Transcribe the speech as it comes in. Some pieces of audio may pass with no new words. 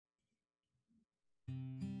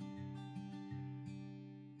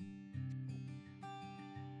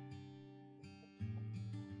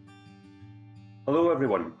Hello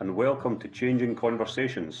everyone and welcome to Changing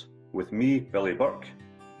Conversations with me, Billy Burke.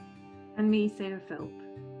 And me, Sarah Philp.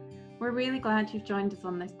 We're really glad you've joined us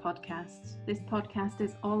on this podcast. This podcast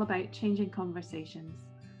is all about changing conversations.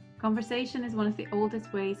 Conversation is one of the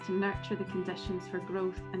oldest ways to nurture the conditions for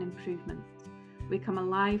growth and improvement. We come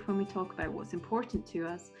alive when we talk about what's important to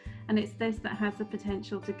us, and it's this that has the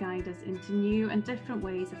potential to guide us into new and different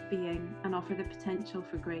ways of being and offer the potential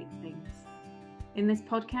for great things. In this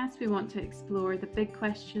podcast, we want to explore the big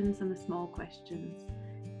questions and the small questions.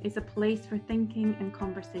 It's a place for thinking and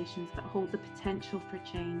conversations that hold the potential for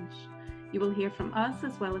change. You will hear from us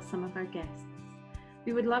as well as some of our guests.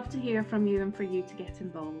 We would love to hear from you and for you to get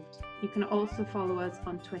involved. You can also follow us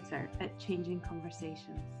on Twitter at Changing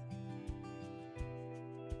Conversations.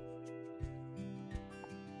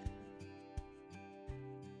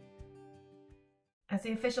 As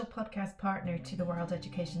the official podcast partner to the World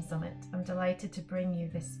Education Summit, I'm delighted to bring you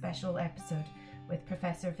this special episode with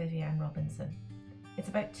Professor Viviane Robinson. It's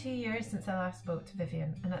about 2 years since I last spoke to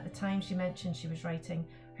Viviane, and at the time she mentioned she was writing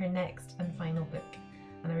her next and final book,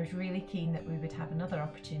 and I was really keen that we would have another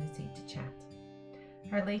opportunity to chat.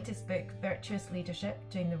 Her latest book, Virtuous Leadership,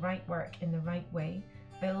 Doing the Right Work in the Right Way,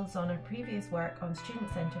 builds on her previous work on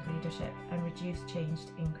student-centred leadership and reduce change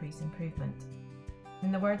to increase improvement.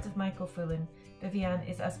 In the words of Michael Fullan, Viviane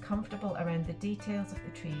is as comfortable around the details of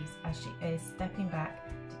the trees as she is stepping back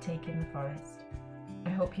to take in the forest. I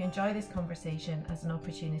hope you enjoy this conversation as an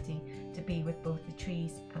opportunity to be with both the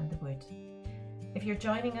trees and the wood. If you're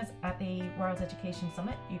joining us at the World Education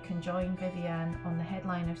Summit, you can join Viviane on the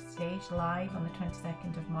headliner stage live on the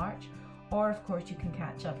 22nd of March, or of course you can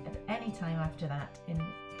catch up at any time after that in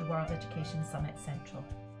the World Education Summit Central.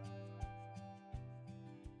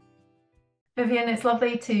 Viviane, it's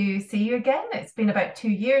lovely to see you again. It's been about 2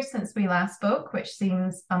 years since we last spoke, which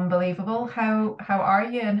seems unbelievable. How are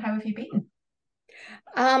you and how have you been?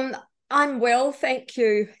 I'm well, thank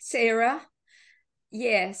you, Sarah.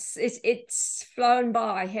 Yes, it's flown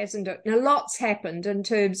by, hasn't it? Now, lots happened in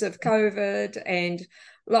terms of COVID and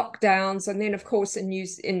lockdowns, and then, of course, in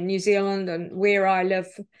New Zealand and where I live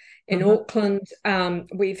in Auckland,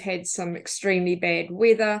 we've had some extremely bad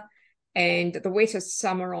weather and the wettest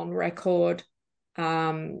summer on record.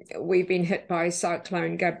 We've been hit by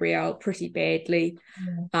Cyclone Gabrielle pretty badly.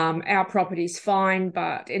 Our property's fine,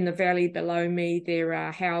 but in the valley below me, there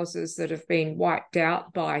are houses that have been wiped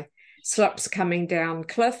out by slips coming down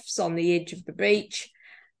cliffs on the edge of the beach.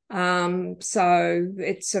 So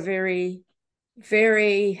it's a very,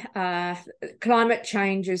 very, climate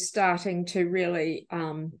change is starting to really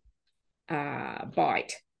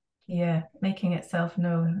bite. Yeah, making itself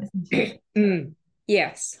known, isn't it?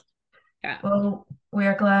 Yes. Yeah. Well, we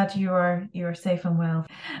are glad you are safe and well.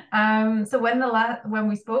 So when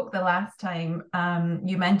we spoke the last time,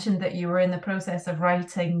 you mentioned that you were in the process of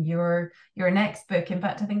writing your next book. In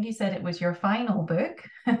fact, I think you said it was your final book.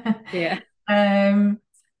 Yeah.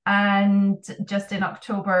 And just in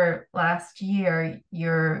October last year,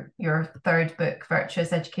 your third book,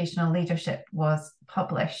 Virtuous Educational Leadership, was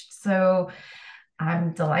published. So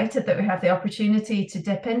I'm delighted that we have the opportunity to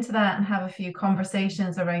dip into that and have a few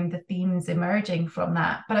conversations around the themes emerging from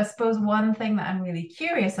that. But I suppose one thing that I'm really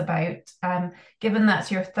curious about, given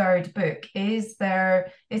that's your third book, is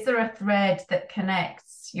there a thread that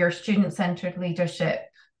connects your student-centred leadership,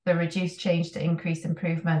 the reduce change to increase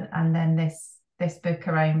improvement, and then this book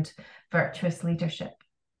around virtuous leadership?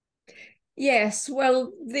 Yes,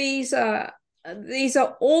 well,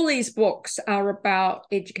 all these books are about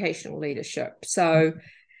educational leadership. So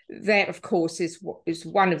that, of course, is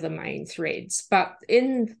one of the main threads. But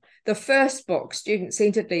in the first book,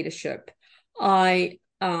 Student-Centred Leadership, I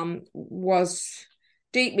was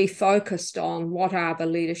deeply focused on what are the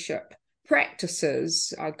leadership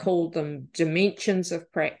practices. I called them dimensions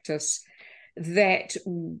of practice that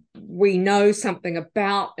we know something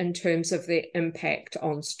about in terms of their impact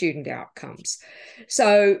on student outcomes.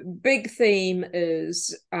 So big theme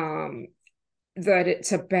is that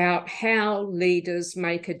it's about how leaders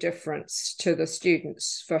make a difference to the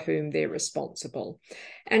students for whom they're responsible,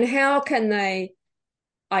 and how can they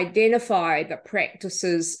identify the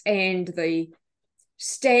practices and the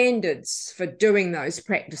standards for doing those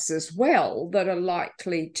practices well that are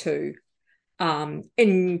likely to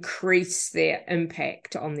increase their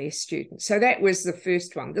impact on their students. So that was the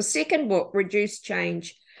first one. The second book, Reduce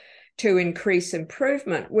Change to Increase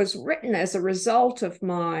Improvement, was written as a result of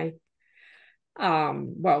my,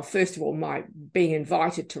 first of all, my being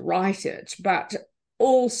invited to write it, but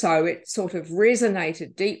also it sort of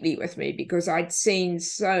resonated deeply with me because I'd seen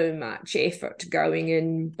so much effort going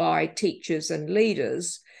in by teachers and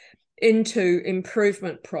leaders into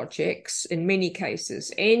improvement projects, in many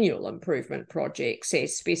cases annual improvement projects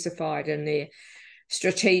as specified in their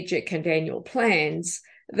strategic and annual plans,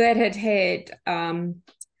 that had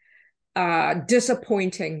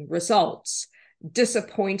disappointing results,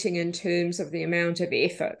 disappointing in terms of the amount of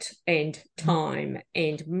effort and time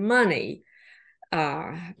and money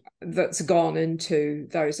that's gone into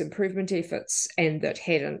those improvement efforts, and that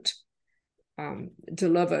hadn't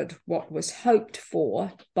delivered what was hoped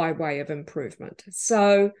for by way of improvement.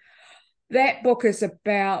 So that book is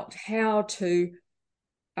about how to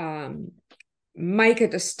make a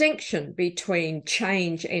distinction between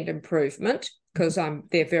change and improvement, because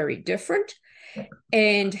they're very different,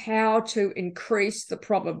 and how to increase the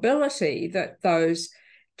probability that those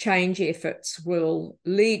change efforts will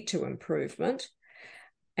lead to improvement,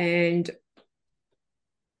 and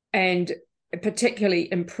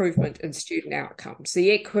particularly improvement in student outcomes,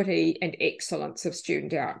 the equity and excellence of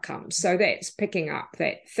student outcomes. So that's picking up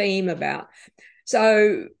that theme about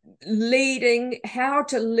how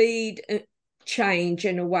to lead change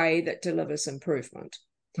in a way that delivers improvement.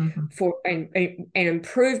 Mm-hmm. For an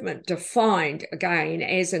improvement defined, again,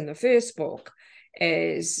 as in the first book,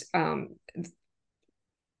 as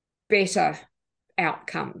better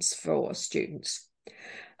outcomes for students.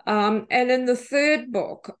 And in the third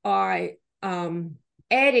book, I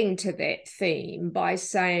adding to that theme by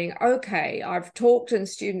saying, okay, I've talked in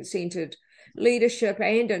student-centered leadership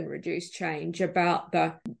and in reduced change about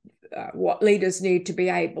what leaders need to be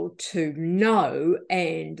able to know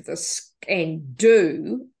and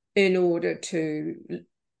do in order to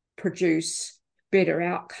produce better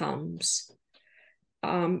outcomes.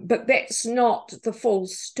 But that's not the full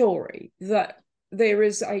story. That there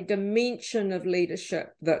is a dimension of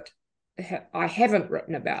leadership that I haven't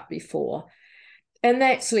written about before, and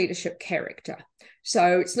that's leadership character.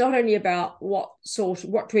 So it's not only about what do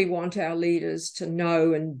we want our leaders to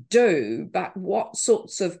know and do, but what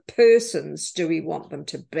sorts of persons do we want them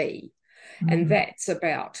to be. Mm-hmm. And that's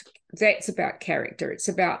about character. It's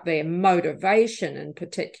about their motivation in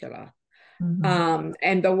particular, mm-hmm.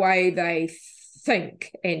 And the way they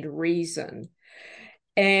think and reason,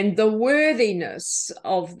 and the worthiness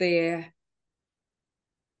of their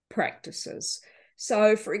practices.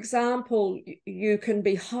 So, for example, you can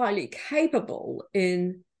be highly capable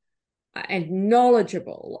and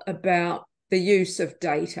knowledgeable about the use of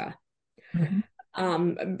data,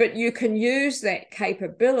 mm-hmm. But you can use that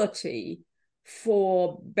capability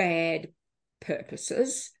for bad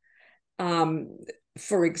purposes.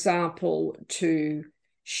 For example, to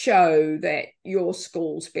show that your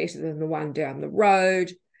school's better than the one down the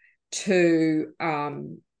road, to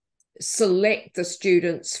select the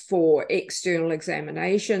students for external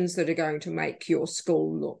examinations that are going to make your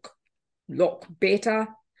school look better.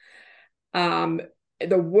 In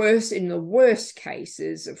the worst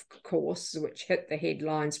cases, of course, which hit the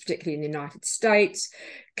headlines, particularly in the United States,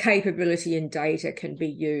 capability in data can be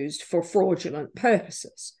used for fraudulent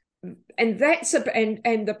purposes. And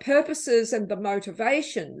the purposes and the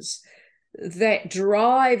motivations that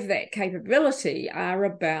drive that capability are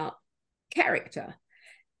about character.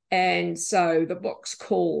 And so the book's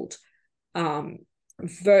called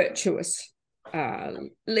Virtuous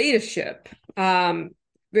Leadership,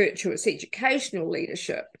 Virtuous Educational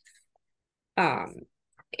Leadership,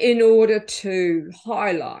 in order to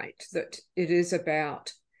highlight that it is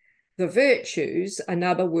about the virtues, in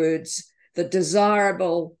other words, the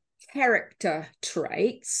desirable character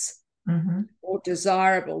traits, mm-hmm. or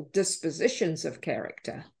desirable dispositions of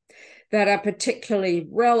character that are particularly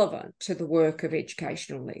relevant to the work of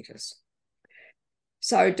educational leaders.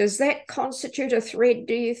 So does that constitute a thread,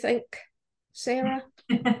 do you think, Sarah?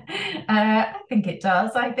 I think it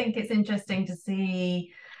does. I think it's interesting to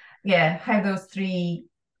see, how those three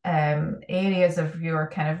areas of your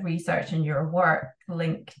kind of research and your work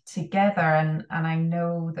link together. And I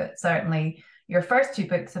know that certainly your first two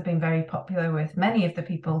books have been very popular with many of the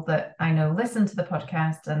people that I know listen to the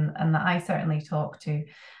podcast and that I certainly talk to.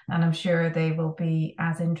 And I'm sure they will be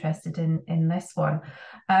as interested in this one.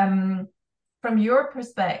 From your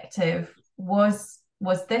perspective, was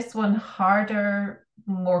this one harder,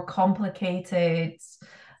 more complicated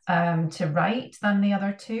to write than the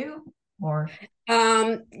other two? Or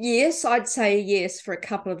yes, I'd say yes, for a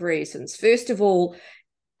couple of reasons. First of all,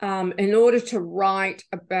 in order to write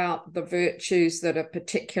about the virtues that are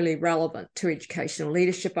particularly relevant to educational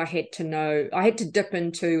leadership, I had to dip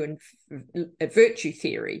into a virtue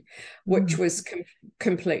theory, which was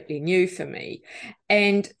completely new for me.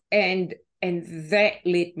 And that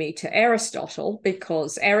led me to Aristotle,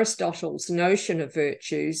 because Aristotle's notion of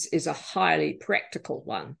virtues is a highly practical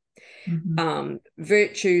one.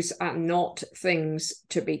 Virtues are not things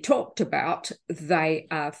to be talked about. They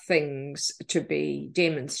are things to be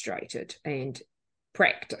demonstrated and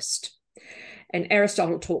practiced. And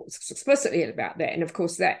Aristotle talks explicitly about that. And of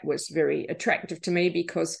course, that was very attractive to me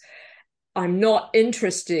because I'm not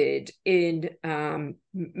interested in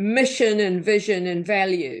mission and vision and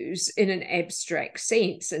values in an abstract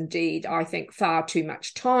sense. Indeed, I think far too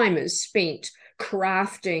much time is spent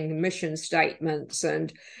crafting mission statements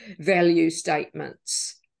and value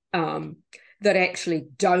statements that actually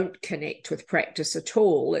don't connect with practice at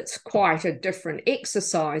all. It's quite a different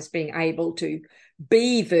exercise being able to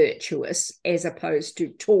be virtuous as opposed to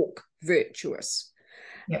talk virtuous.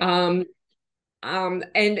 Yep.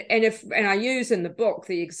 And I use in the book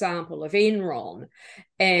the example of Enron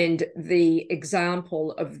and the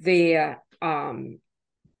example of their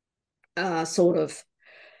sort of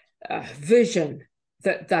vision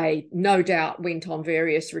that they no doubt went on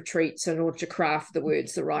various retreats in order to craft the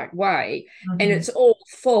words the right way. And it's all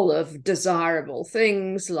full of desirable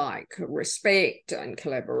things like respect and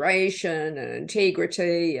collaboration and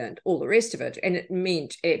integrity and all the rest of it. And it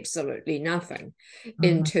meant absolutely nothing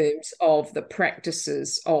in terms of the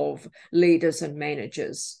practices of leaders and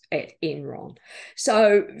managers at Enron.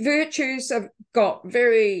 So virtues have got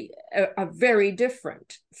are very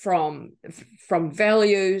different from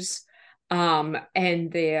values. And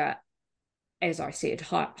they're, as I said,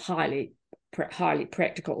 highly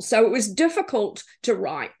practical. So it was difficult to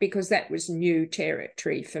write because that was new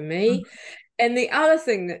territory for me. And the other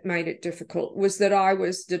thing that made it difficult was that I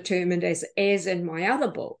was determined, as in my other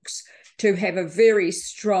books, to have a very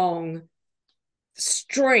strong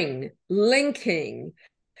string linking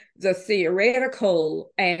the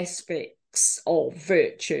theoretical aspects of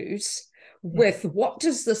virtues with what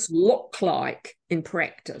does this look like in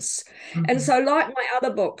practice. And so, like my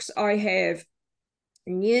other books, I have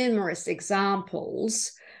numerous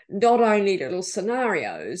examples, not only little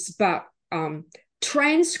scenarios, but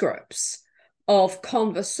transcripts of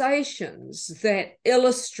conversations that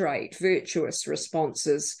illustrate virtuous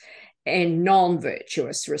responses and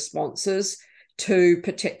non-virtuous responses to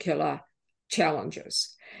particular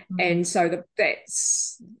challenges. And so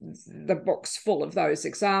that's the book's full of those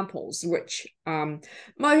examples, which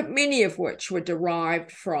many of which were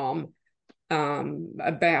derived from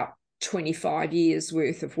about 25 years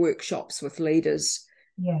worth of workshops with leaders,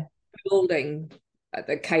 building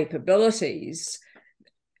the capabilities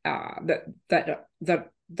that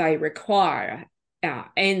they require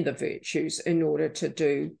and the virtues in order to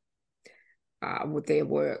do with their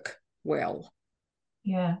work well.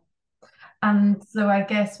 Yeah. And so I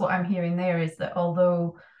guess what I'm hearing there is that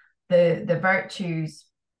although the virtues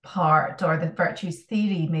part or the virtues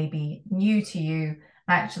theory may be new to you,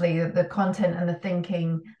 actually the content and the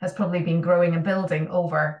thinking has probably been growing and building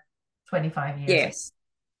over 25 years.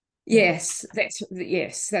 Yes,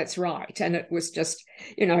 that's right. And it was just,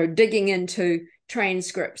 digging into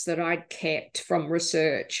transcripts that I'd kept from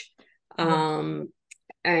research and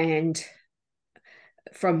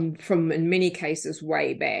from in many cases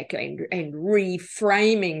way back and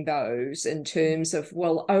reframing those in terms of,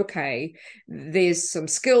 well, okay, there's some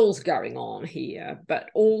skills going on here, but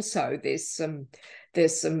also there's some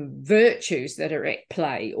virtues that are at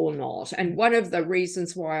play or not. And one of the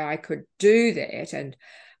reasons why I could do that and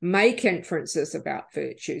make inferences about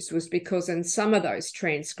virtues was because in some of those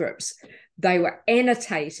transcripts, they were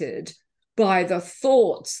annotated by the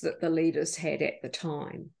thoughts that the leaders had at the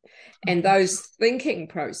time. And those thinking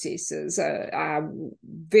processes are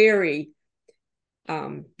very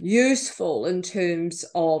useful in terms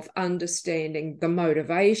of understanding the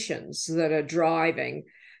motivations that are driving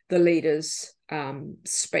the leaders'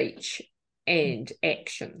 speech and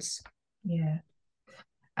actions. Yeah.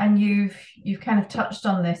 And you've kind of touched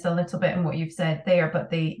on this a little bit in what you've said there, but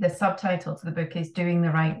the subtitle to the book is Doing the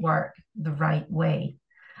Right Work the Right Way.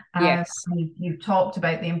 Yes. You've talked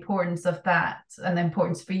about the importance of that and the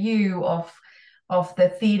importance for you of the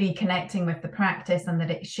theory connecting with the practice, and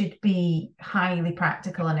that it should be highly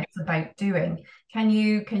practical and it's about doing. Can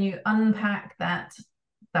you unpack that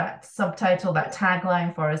subtitle, that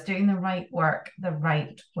tagline for us, Doing the Right Work the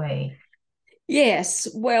Right Way? Yes.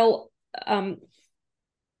 Well,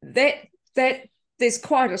 that there's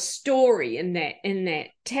quite a story in that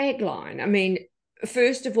tagline. I mean,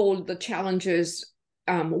 first of all, the challenges.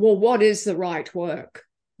 Well, what is the right work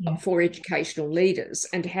for educational leaders,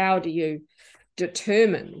 and how do you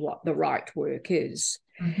determine what the right work is?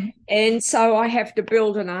 And so I have to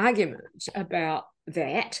build an argument about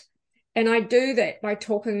that, and I do that by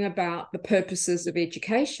talking about the purposes of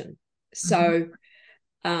education. So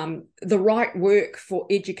the right work for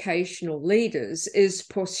educational leaders is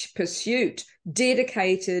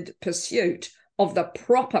dedicated pursuit of the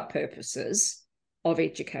proper purposes of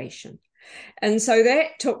education. And so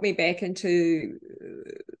that took me back into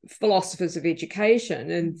philosophers of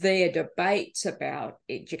education and their debates about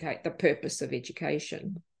the purpose of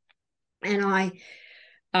education. And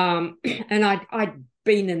I'd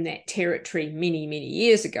been in that territory many, many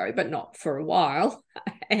years ago, but not for a while,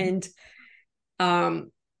 and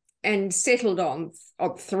settled on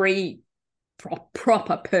three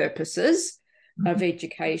proper purposes of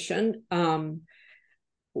education.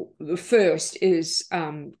 The first is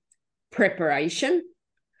preparation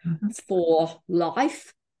for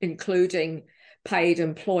life, including paid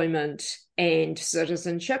employment and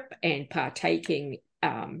citizenship, and partaking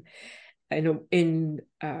in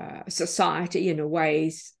society in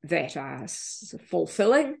ways that are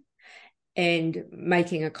fulfilling and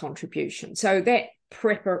making a contribution. So that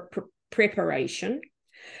preparation,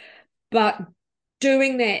 but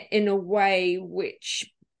doing that in a way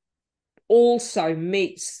which also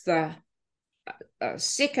meets the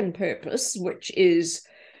second purpose, which is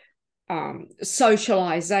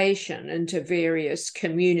socialization into various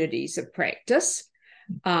communities of practice,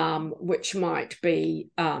 which might be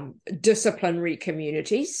disciplinary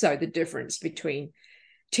communities. So the difference between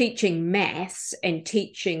teaching maths and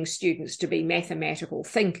teaching students to be mathematical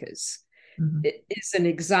thinkers is an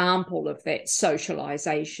example of that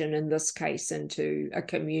socialization, in this case into a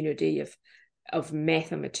community of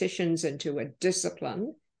mathematicians, into a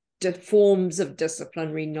discipline, forms of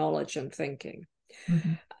disciplinary knowledge and thinking.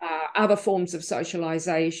 Other forms of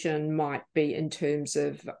socialization might be in terms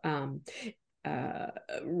of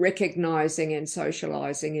recognizing and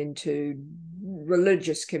socializing into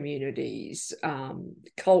religious communities,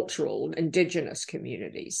 cultural, indigenous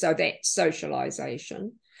communities. So that's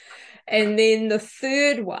socialization. And then the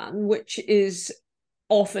third one, which is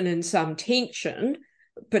often in some tension,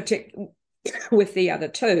 particularly with the other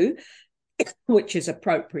two, which is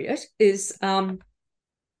appropriate, is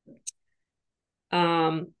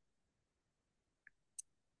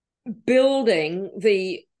building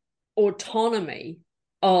the autonomy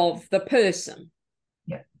of the person.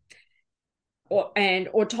 And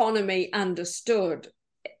autonomy understood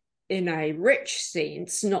in a rich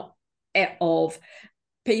sense, not of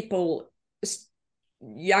people,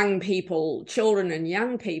 young people, children and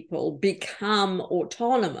young people become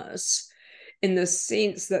autonomous in the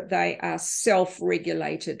sense that they are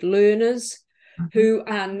self-regulated learners who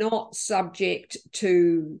are not subject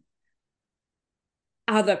to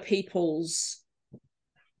other people's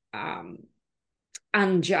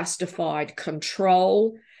unjustified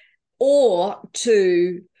control or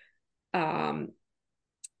to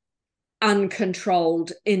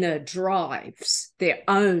uncontrolled inner drives, their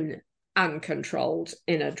own uncontrolled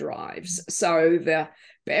inner drives. So the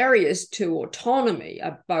barriers to autonomy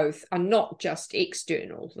are not just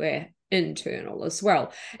external, they're internal as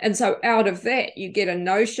well. And so out of that, you get a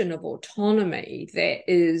notion of autonomy that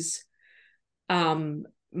is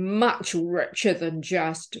much richer than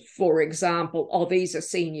just, for example, these are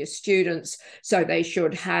senior students, so they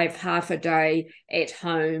should have half a day at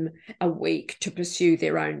home a week to pursue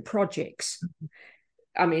their own projects.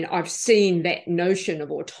 I mean, I've seen that notion of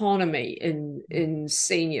autonomy in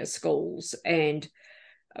senior schools, and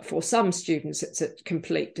for some students, it's a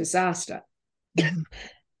complete disaster.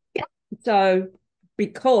 So,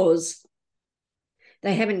 because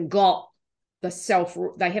they haven't got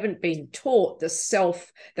they haven't been taught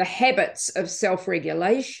the habits of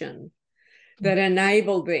self-regulation that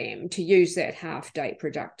enable them to use that half day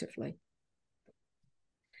productively.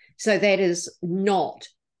 So that is not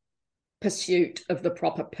pursuit of the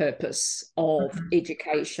proper purpose of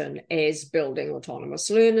education as building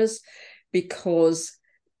autonomous learners, because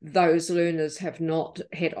those learners have not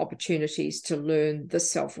had opportunities to learn the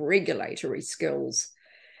self-regulatory skills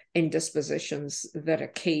and dispositions that are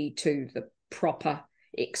key to the proper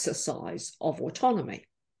exercise of autonomy.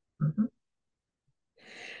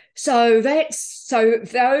 So the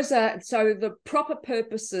proper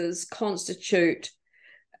purposes constitute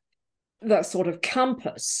the sort of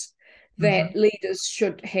compass that leaders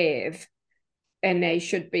should have, and they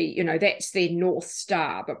should be, that's their North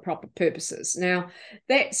Star, the proper purposes. Now,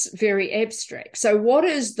 that's very abstract. So what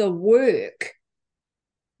is the work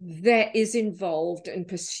that is involved in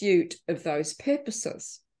pursuit of those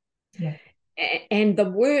purposes? And the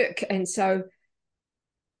work, and so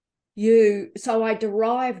I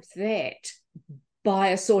derived that by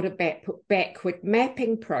a sort of backward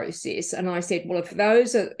mapping process. And I said, well,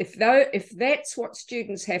 if that's what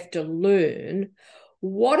students have to learn,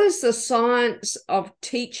 what does the science of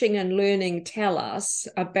teaching and learning tell us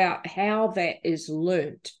about how that is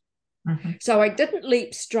learnt? Mm-hmm. So I didn't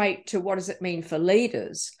leap straight to what does it mean for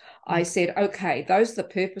leaders. I said, okay, those are the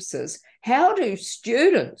purposes. How do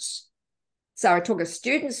students, so I took a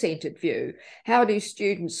student-centered view, how do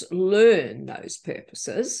students learn those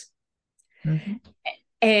purposes? Mm-hmm.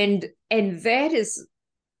 And that is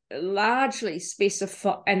largely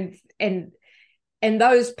specified, and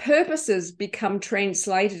those purposes become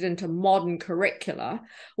translated into modern curricula,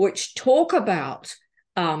 which talk about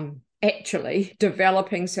actually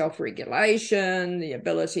developing self-regulation, the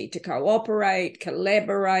ability to cooperate,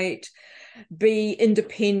 collaborate, be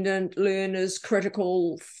independent learners,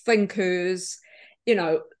 critical thinkers.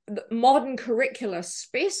 Modern curricula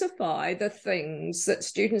specify the things that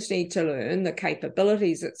students need to learn, the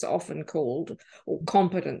capabilities it's often called, or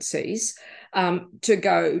competencies, to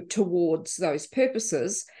go towards those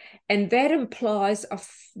purposes. And that implies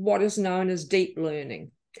what is known as deep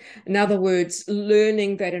learning. In other words,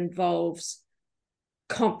 learning that involves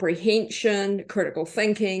comprehension, critical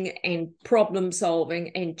thinking, and problem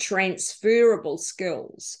solving and transferable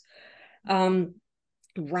skills,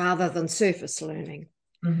 rather than surface learning.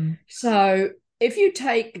 Mm-hmm. So if you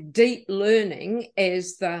take deep learning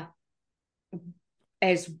as the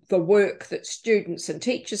work that students and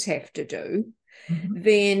teachers have to do, mm-hmm.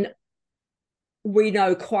 then we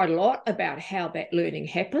know quite a lot about how that learning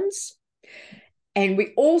happens. And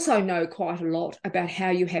we also know quite a lot about how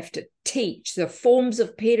you have to teach, the forms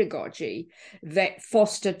of pedagogy that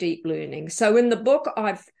foster deep learning. So in the book,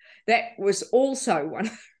 that was also one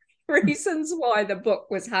of the reasons why the book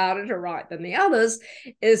was harder to write than the others,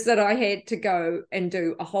 is that I had to go and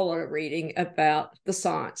do a whole lot of reading about the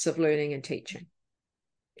science of learning and teaching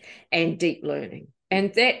and deep learning.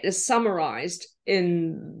 And that is summarized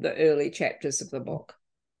in the early chapters of the book.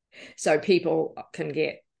 So people can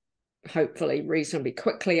get hopefully reasonably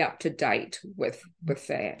quickly up to date with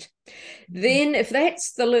that. Then if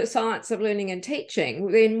that's the science of learning and teaching,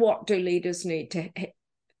 then what do leaders need to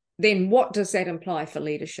then what does that imply for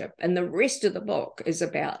leadership? And the rest of the book is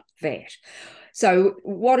about that. So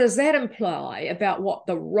what does that imply about what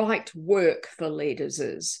the right work for leaders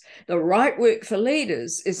is? The right work for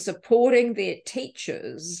leaders is supporting their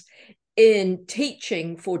teachers in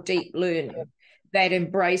teaching for deep learning that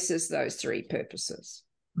embraces those three purposes.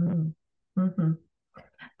 Mm-hmm.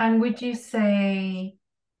 And would you say,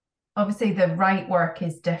 obviously the right work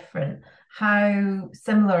is different, how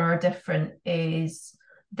similar or different is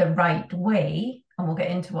the right way? And we'll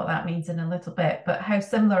get into what that means in a little bit, but how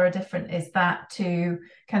similar or different is that to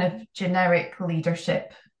kind of generic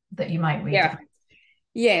leadership that you might read? Yeah.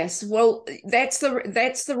 Yes, well, that's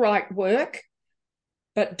the right work,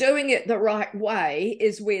 but doing it the right way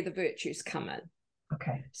is where the virtues come in.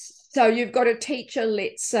 Okay. So you've got a teacher,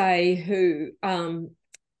 let's say, who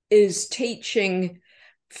is teaching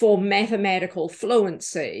for mathematical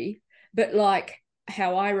fluency, but like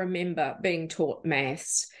how I remember being taught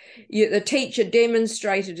maths, the teacher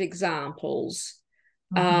demonstrated examples,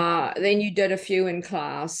 mm-hmm. Then you did a few in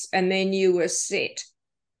class, and then you were set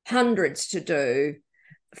hundreds to do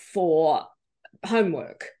for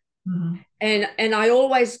homework. Mm-hmm. And I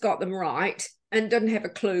always got them right and didn't have a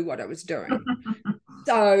clue what I was doing.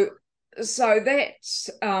 So that's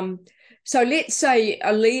so let's say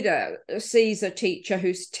a leader sees a teacher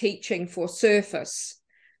who's teaching for surface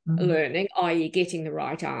mm-hmm. learning, i.e. getting the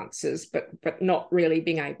right answers, but not really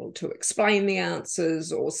being able to explain the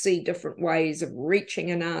answers or see different ways of reaching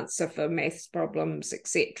an answer for maths problems,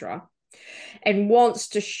 etc., and wants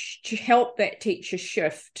to help that teacher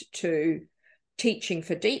shift to teaching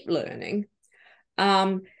for deep learning.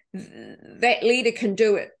 That leader can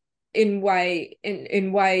do it in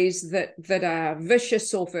ways that are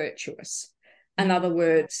vicious or virtuous. In other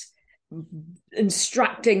words,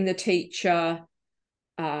 instructing the teacher,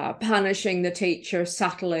 punishing the teacher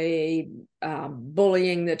subtly,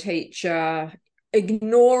 bullying the teacher,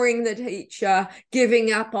 ignoring the teacher,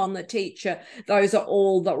 giving up on the teacher. Those are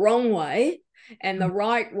all the wrong way. And the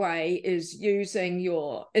right way is using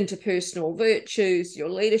your interpersonal virtues, your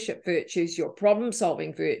leadership virtues, your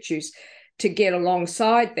problem-solving virtues to get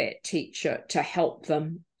alongside that teacher to help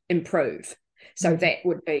them improve. So that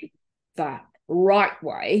would be the right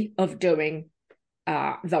way of doing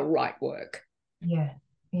the right work. Yeah.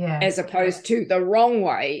 As opposed to the wrong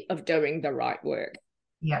way of doing the right work.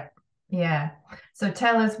 Yeah. So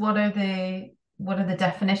tell us, what are the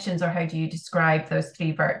definitions, or how do you describe those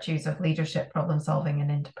three virtues of leadership, problem solving, and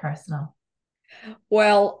interpersonal?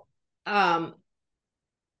 Well,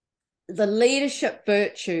 the leadership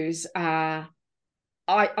virtues are,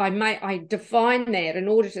 I define that in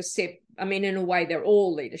order to I mean, in a way, they're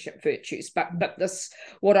all leadership virtues, but this,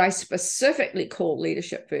 what I specifically call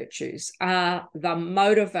leadership virtues, are the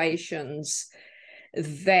motivations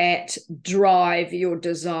that drive your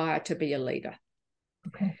desire to be a leader.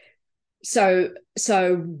 Okay. So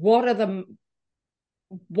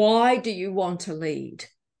why do you want to lead?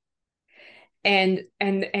 And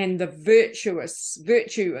the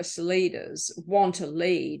virtuous leaders want to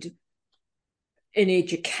lead in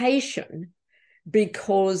education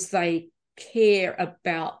because they care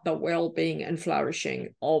about the well-being and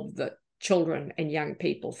flourishing of the children and young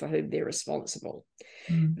people for whom they're responsible.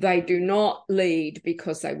 They do not lead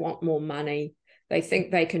because they want more money. They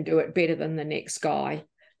think they can do it better than the next guy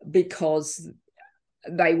because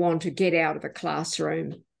they want to get out of the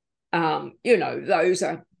classroom.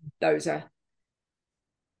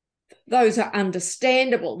 Those are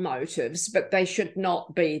understandable motives, but they should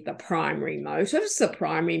not be the primary motives. The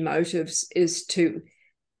primary motives is to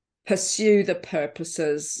pursue the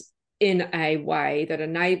purposes in a way that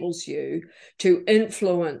enables you to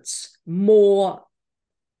influence more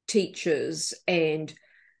teachers and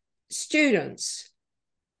students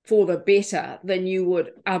for the better than you would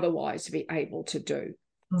otherwise be able to do.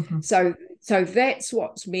 So that's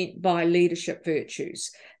what's meant by leadership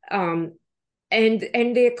virtues. And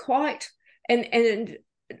they're quite, and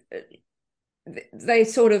they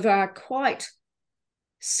sort of are quite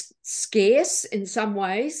scarce in some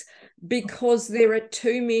ways, because there are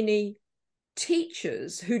too many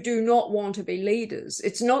teachers who do not want to be leaders.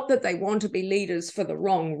 It's not that they want to be leaders for the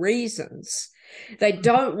wrong reasons. They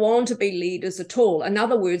don't want to be leaders at all. In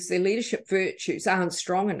other words, their leadership virtues aren't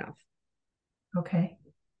strong enough.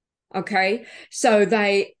 Okay. So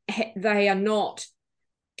they are not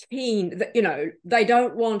keen, they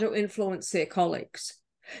don't want to influence their colleagues.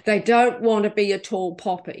 They don't want to be a tall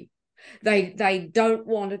poppy. They don't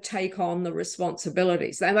want to take on the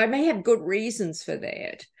responsibilities. They may have good reasons for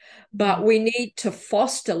that, but we need to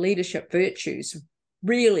foster leadership virtues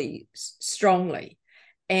really strongly,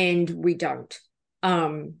 and we don't.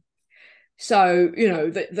 So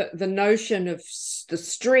the notion of the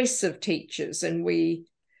stress of teachers, and we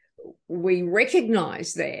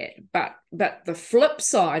recognize that, but the flip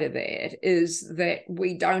side of that is that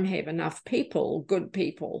we don't have enough good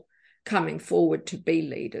people coming forward to be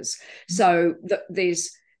leaders. So there's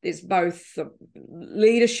both the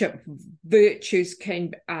leadership virtues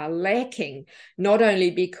are lacking, not only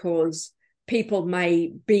because people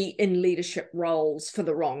may be in leadership roles for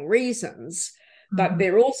the wrong reasons, but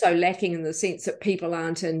they're also lacking in the sense that people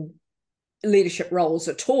aren't in leadership roles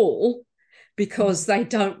at all because they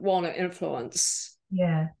don't want to influence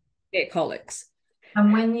their colleagues.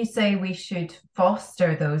 And when you say we should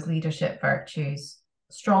foster those leadership virtues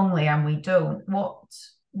strongly, and we don't,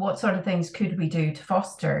 what sort of things could we do to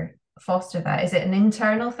foster that? Is it an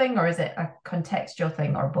internal thing, or is it a contextual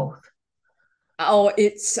thing, or both? Oh,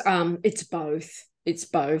 it's both. It's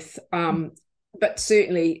both. But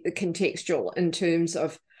certainly the contextual in terms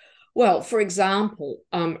of, well, for example,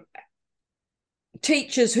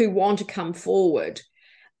 teachers who want to come forward,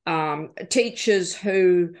 teachers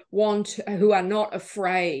who are not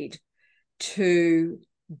afraid to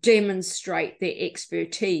demonstrate their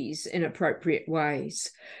expertise in appropriate ways.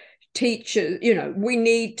 Teachers, we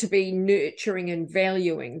need to be nurturing and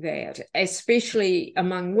valuing that, especially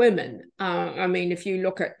among women. I mean, if you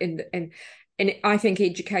look at and I think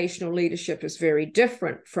educational leadership is very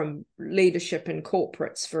different from leadership in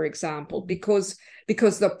corporates, for example, because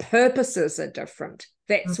the purposes are different.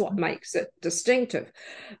 That's what makes it distinctive.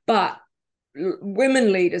 But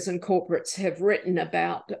women leaders in corporates have written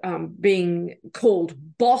about being called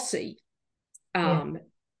bossy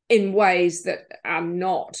in ways that are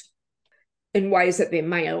not, in ways that their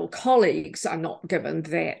male colleagues are not given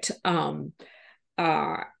that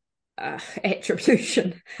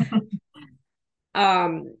attribution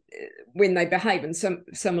when they behave in some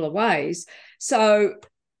similar ways. So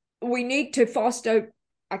we need to foster,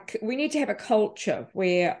 we need to have a culture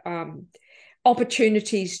where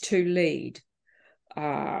opportunities to lead,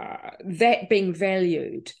 that being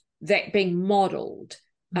valued, that being modelled,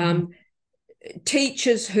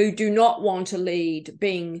 teachers who do not want to lead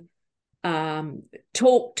being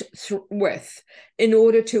talked with in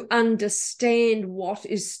order to understand what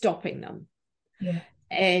is stopping them,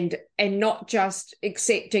 and not just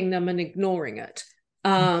accepting them and ignoring it.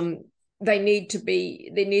 There needs to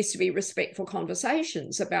be respectful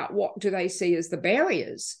conversations about what do they see as the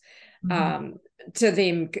barriers to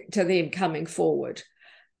them coming forward.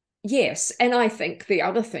 Yes, and I think the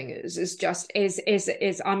other thing is just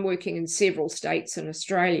as I'm working in several states in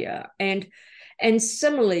Australia, and And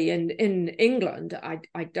similarly in England,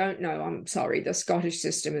 I don't know, I'm sorry, the Scottish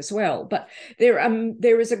system as well, but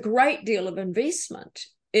there is a great deal of investment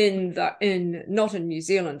not in New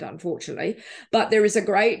Zealand, unfortunately, but there is a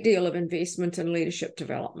great deal of investment in leadership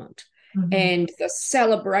development. Mm-hmm. And the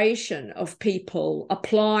celebration of people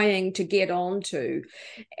applying to get onto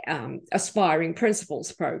aspiring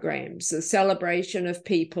principals programs, the celebration of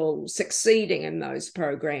people succeeding in those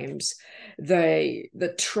programs,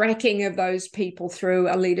 the tracking of those people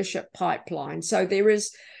through a leadership pipeline. So there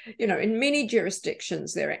is, in many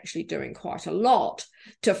jurisdictions, they're actually doing quite a lot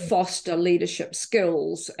to foster leadership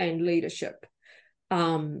skills and leadership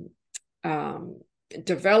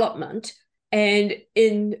development. And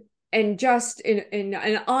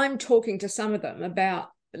I'm talking to some of them about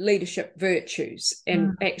leadership virtues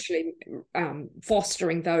and actually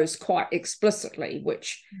fostering those quite explicitly,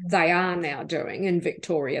 which they are now doing in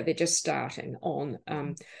Victoria. They're just starting on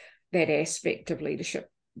that aspect of leadership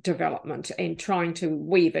development and trying to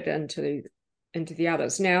weave it into the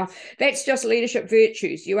others. Now, that's just leadership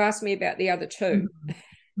virtues. You asked me about the other two.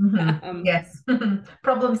 Mm-hmm. Yes.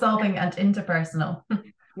 Problem solving and interpersonal.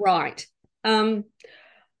 Right.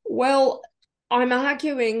 Well, I'm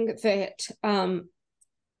arguing that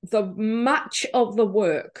the much of the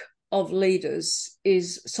work of leaders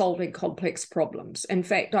is solving complex problems. In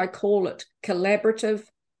fact, I call it collaborative,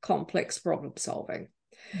 complex problem solving.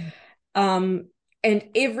 And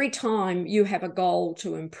every time you have a goal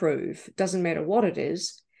to improve, doesn't matter what it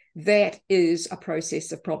is, that is a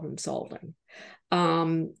process of problem solving.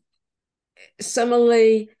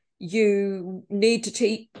 Similarly, you need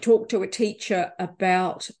to talk to a teacher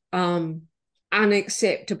about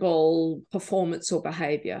unacceptable performance or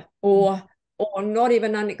behavior, or not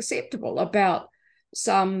even unacceptable, about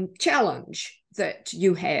some challenge that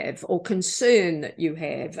you have or concern that you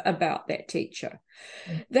have about that teacher.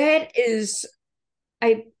 That is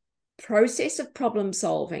a process of problem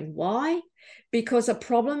solving. Why? Because a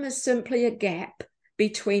problem is simply a gap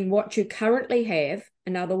between what you currently have,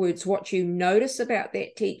 in other words, what you notice about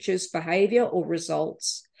that teacher's behavior or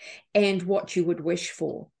results, and what you would wish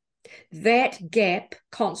for. That gap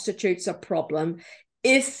constitutes a problem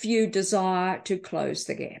if you desire to close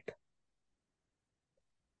the gap.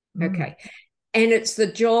 Okay. And it's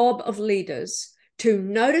the job of leaders to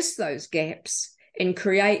notice those gaps and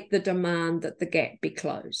create the demand that the gap be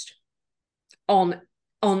closed on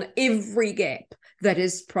every gap that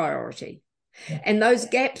is priority. And those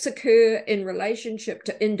gaps occur in relationship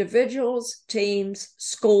to individuals, teams,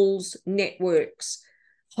 schools, networks,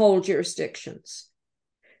 whole jurisdictions.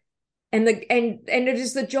 And it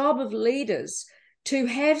is the job of leaders to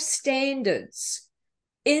have standards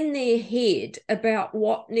in their head about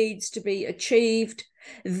what needs to be achieved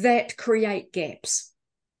that create gaps.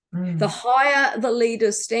 The higher the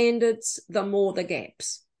leader's standards, the more the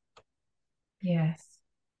gaps. Yes.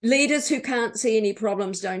 Leaders who can't see any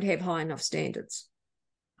problems don't have high enough standards.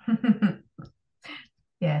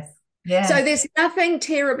 Yes. Yes. So there is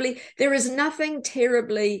nothing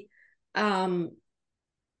terribly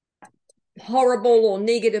horrible or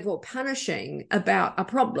negative or punishing about a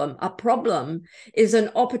problem. A problem is an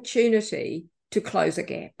opportunity to close a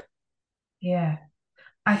gap. Yeah.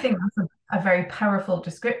 I think that's a very powerful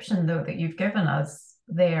description, though, that you've given us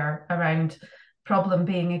there around problem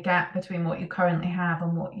being a gap between what you currently have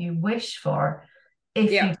and what you wish for,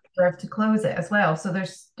 if you deserve to close it as well. So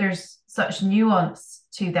there's such nuance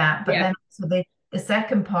to that. But then so the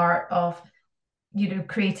second part of,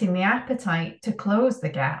 creating the appetite to close the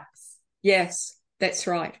gaps. Yes, that's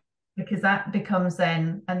right. Because that becomes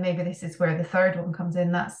then, and maybe this is where the third one comes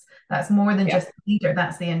in, that's more than just the leader,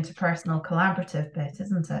 that's the interpersonal collaborative bit,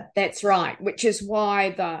 isn't it? That's right, which is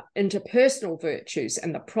why the interpersonal virtues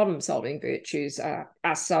and the problem-solving virtues are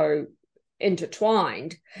so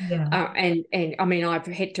intertwined. And I mean, I've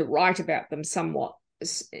had to write about them somewhat,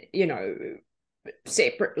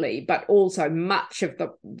 separately, but also much of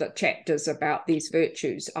the chapters about these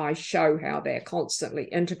virtues, I show how they're constantly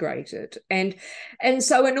integrated. And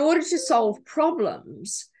so in order to solve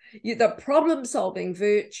problems, the problem-solving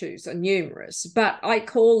virtues are numerous, but I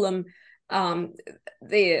call them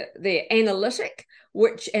they're analytic,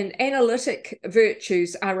 and analytic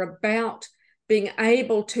virtues are about being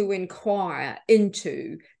able to inquire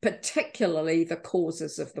into particularly the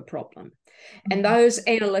causes of the problem. And those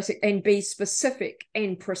analytic, and be specific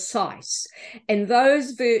and precise. And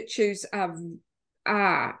those virtues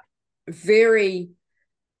are very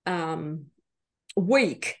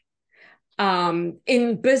weak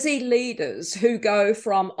in busy leaders who go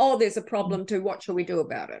from, there's a problem, to what shall we do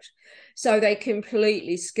about it? So they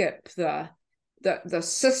completely skip the the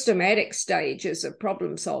systematic stages of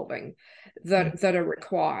problem solving that are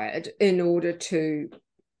required in order to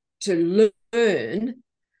learn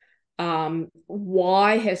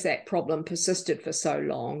why has that problem persisted for so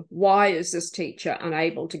long? Why is this teacher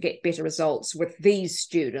unable to get better results with these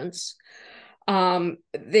students?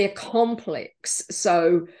 They're complex.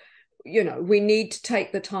 So, we need to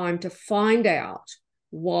take the time to find out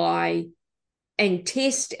why and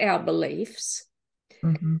test our beliefs.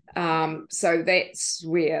 So that's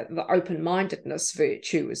where the open-mindedness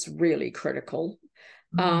virtue is really critical.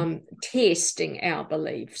 Testing our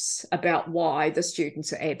beliefs about why the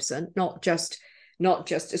students are absent, not just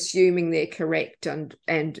assuming they're correct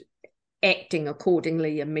and acting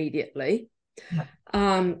accordingly immediately.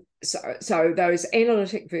 So those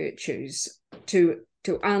analytic virtues to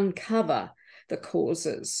uncover the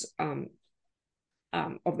causes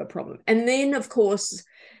of the problem. And then, of course,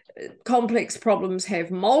 complex problems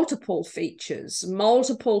have multiple features,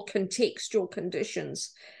 multiple contextual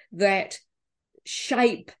conditions that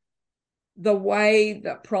shape the way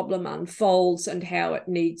the problem unfolds and how it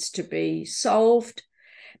needs to be solved.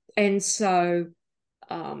 And so,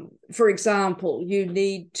 for example, you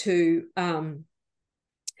need to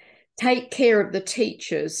take care of the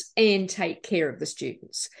teachers and take care of the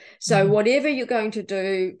students. So whatever you're going to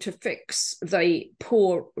do to fix the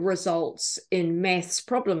poor results in maths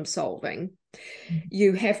problem solving,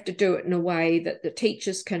 you have to do it in a way that the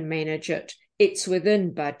teachers can manage it, it's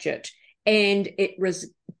within budget, and it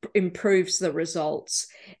improves the results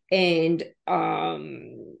and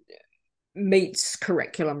meets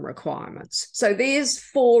curriculum requirements. So there's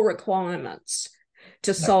 4 requirements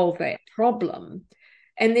to solve that problem.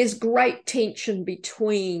 And there's great tension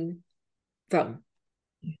between them.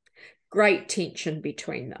 Great tension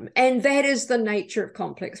between them. And that is the nature of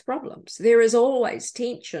complex problems. There is always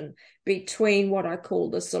tension between what I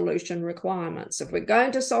call the solution requirements. If we're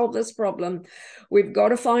going to solve this problem, we've got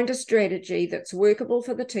to find a strategy that's workable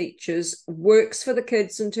for the teachers, works for the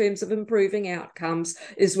kids in terms of improving outcomes,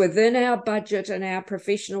 is within our budget and our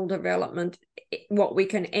professional development, what we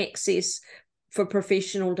can access for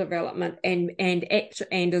professional development, and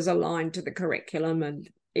is aligned to the curriculum and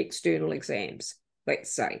external exams,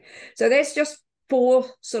 let's say. So that's just 4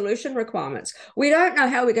 solution requirements. We don't know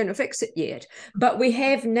how we're going to fix it yet, but we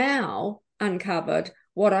have now uncovered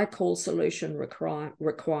what I call solution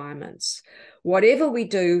requirements. Whatever we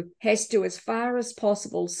do has to, as far as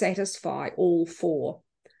possible, satisfy all 4.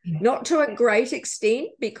 Not to a great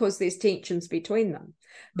extent, because there's tensions between them,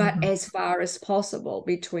 but as far as possible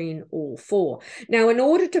between all 4. Now, in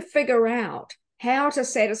order to figure out how to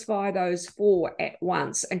satisfy those 4 at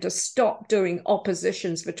once and to stop doing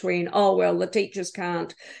oppositions between, oh, well, the teachers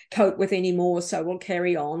can't cope with any more, so we'll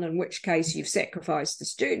carry on, in which case you've sacrificed the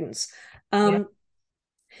students.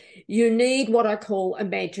 You need what I call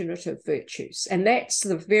imaginative virtues, and that's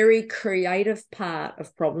the very creative part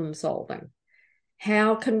of problem solving.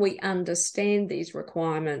 How can we understand these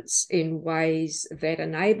requirements in ways that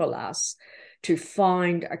enable us to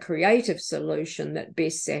find a creative solution that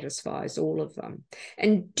best satisfies all of them?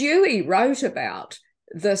 And Dewey wrote about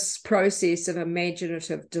this process of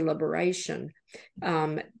imaginative deliberation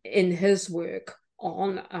in his work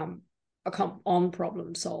on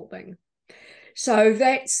problem solving. So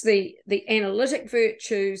that's the analytic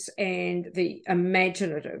virtues and the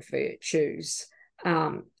imaginative virtues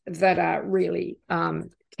that are really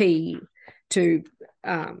key to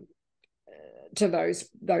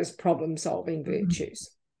those problem-solving virtues,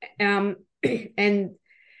 and it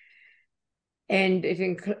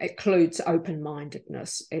includes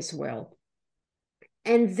open-mindedness as well.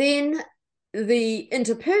 And then the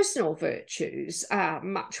interpersonal virtues are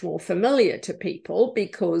much more familiar to people,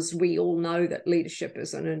 because we all know that leadership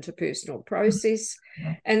is an interpersonal process,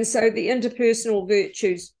 and so the interpersonal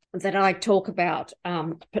virtues that I talk about,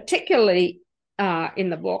 particularly in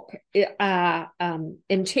the book, are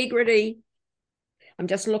integrity. I'm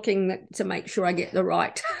just looking to make sure I get the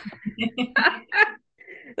right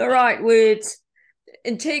the right words.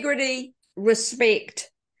 Integrity, respect,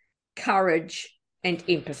 courage, and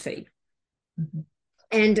empathy.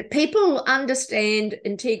 And people understand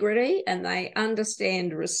integrity and they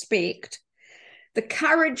understand respect. The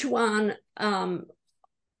courage one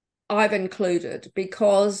I've included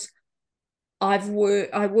because I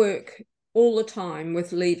work all the time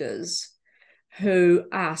with leaders who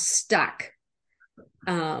are stuck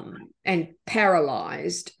and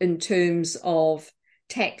paralyzed in terms of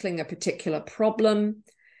tackling a particular problem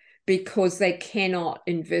because they cannot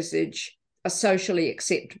envisage a socially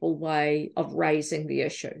acceptable way of raising the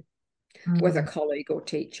issue with a colleague or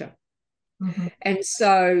teacher. And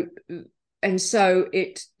so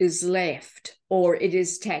it is left or it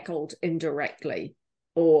is tackled indirectly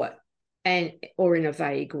or in a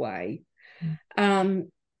vague way.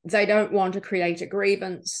 They don't want to create a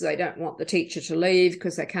grievance. They don't want the teacher to leave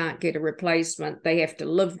because they can't get a replacement. They have to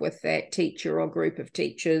live with that teacher or group of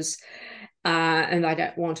teachers. And they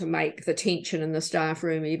don't want to make the tension in the staff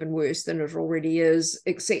room even worse than it already is,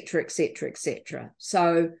 etc., etc., etc.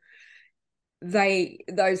 So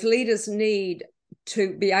those leaders need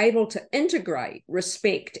to be able to integrate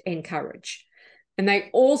respect and courage. And they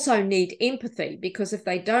also need empathy, because if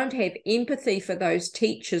they don't have empathy for those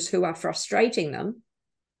teachers who are frustrating them,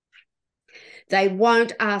 they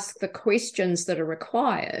won't ask the questions that are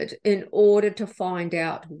required in order to find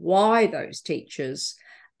out why those teachers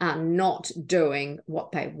are not doing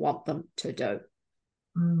what they want them to do.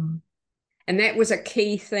 And that was a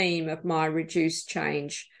key theme of my Reduce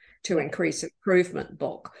Change to Increase Improvement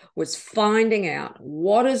book, was finding out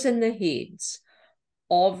what is in the heads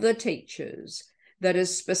of the teachers that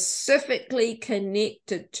is specifically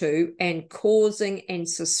connected to and causing and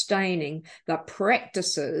sustaining the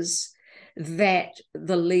practices that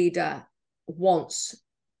the leader wants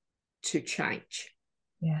to change.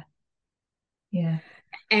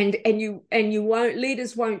 And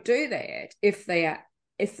leaders won't do that if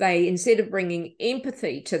they instead of bringing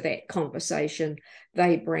empathy to that conversation,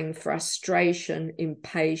 they bring frustration,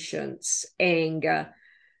 impatience, anger,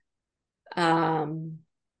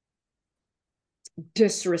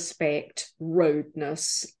 disrespect,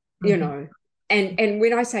 rudeness, And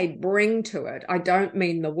when I say bring to it, I don't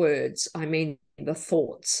mean the words, I mean the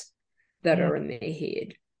thoughts that are in their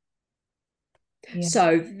head.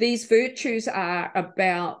 So these virtues are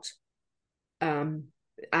about,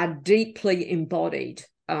 are deeply embodied.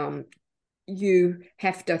 You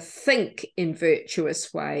have to think in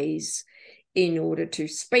virtuous ways in order to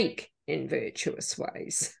speak in virtuous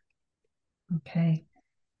ways. Okay.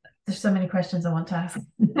 There's so many questions I want to ask.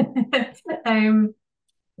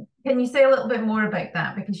 Can you say a little bit more about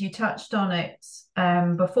that? Because you touched on it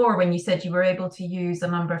before when you said you were able to use a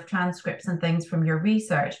number of transcripts and things from your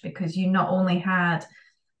research, because you not only had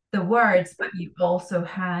the words, but you also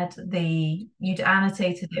had you'd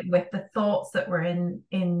annotated it with the thoughts that were in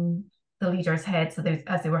the leader's head, so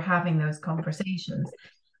as they were having those conversations.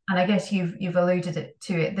 And I guess you've alluded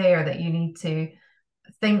to it there, that you need to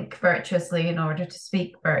think virtuously in order to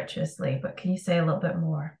speak virtuously. But can you say a little bit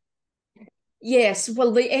more? Yes,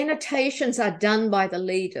 well, the annotations are done by the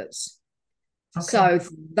leaders. Okay. So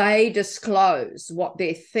they disclose what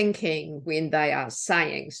they're thinking when they are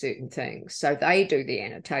saying certain things. So they do the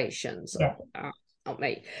annotations, not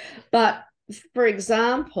me. But for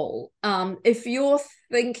example, if you're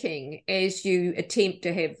thinking as you attempt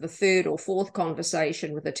to have the third or fourth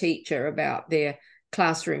conversation with a teacher about their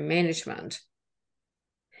classroom management,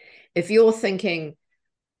 if you're thinking,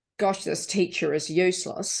 gosh, this teacher is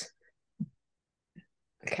useless,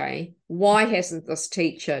 okay, why hasn't this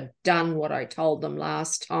teacher done what I told them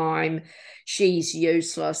last time? She's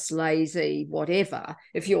useless, lazy, whatever.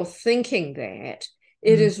 If you're thinking that,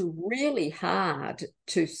 it is really hard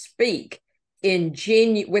to speak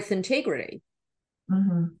with integrity,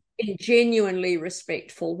 in genuinely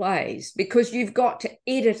respectful ways, because you've got to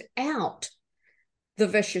edit out the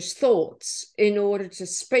vicious thoughts in order to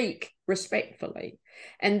speak respectfully.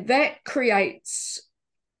 And that creates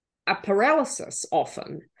a paralysis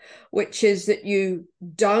often, which is that you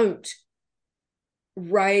don't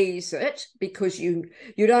raise it because you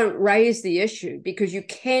don't raise the issue because you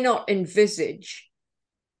cannot envisage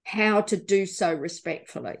how to do so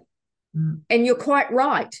respectfully. And you're quite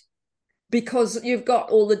right, because you've got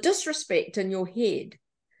all the disrespect in your head.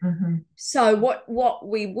 So what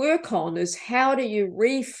we work on is, how do you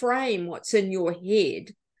reframe what's in your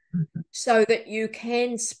head so that you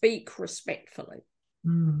can speak respectfully?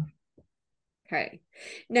 Okay.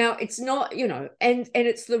 Now, it's not, and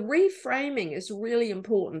it's the reframing is really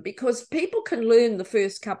important, because people can learn the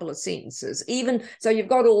first couple of sentences, even so you've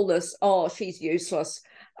got all this, oh, she's useless.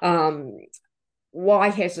 Why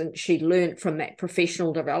hasn't she learned from that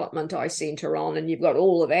professional development I sent her on? And you've got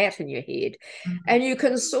all of that in your head. And you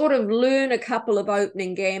can sort of learn a couple of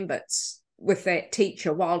opening gambits with that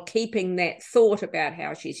teacher while keeping that thought about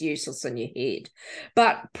how she's useless in your head.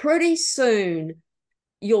 But pretty soon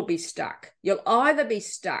you'll be stuck. You'll either be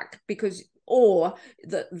stuck or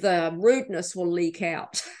the rudeness will leak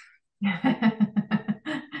out.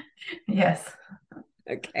 Yes.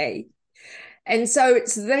 Okay. And so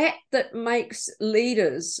it's that makes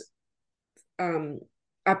leaders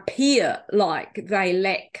appear like they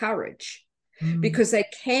lack courage, because they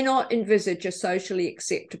cannot envisage a socially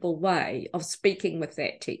acceptable way of speaking with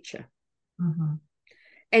that teacher.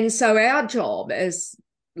 And so our job as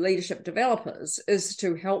leadership developers is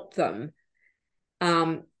to help them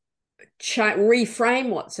reframe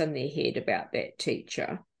what's in their head about that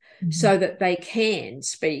teacher, so that they can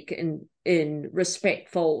speak in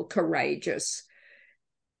respectful, courageous,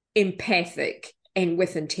 empathic, and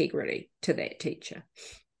with integrity to that teacher.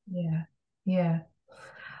 Yeah.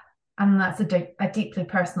 And that's a deeply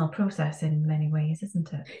personal process in many ways,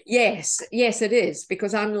 isn't it? Yes, it is,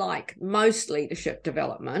 because unlike most leadership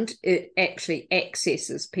development, it actually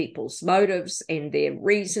accesses people's motives and their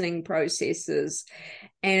reasoning processes,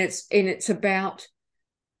 and it's about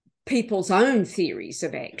people's own theories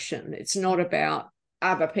of action. It's not about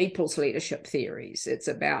other people's leadership theories. It's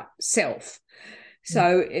about self.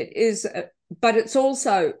 So it is, but it's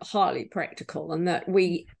also highly practical in that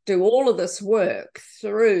we do all of this work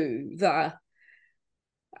through the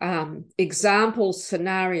example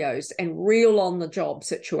scenarios and real on-the-job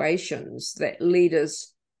situations that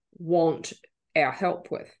leaders want our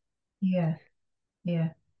help with. Yeah.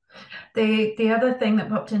 The other thing that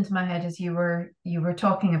popped into my head as you were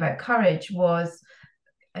talking about courage was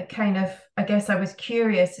a kind of, I guess I was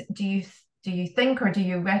curious, do you think, or do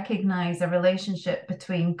you recognize a relationship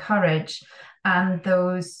between courage and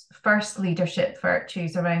those first leadership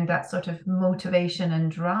virtues around that sort of motivation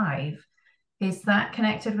and drive? Is that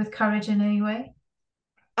connected with courage in any way?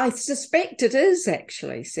 I suspect it is,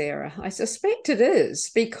 actually, Sarah. I suspect it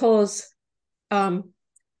is, because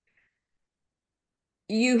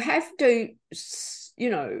you have to,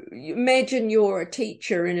 imagine you're a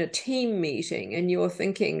teacher in a team meeting and you're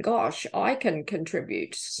thinking, gosh, I can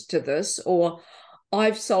contribute to this, or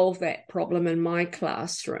I've solved that problem in my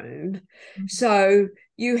classroom. So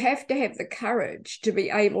you have to have the courage to be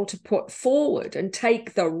able to put forward and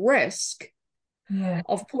take the risk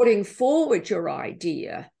of putting forward your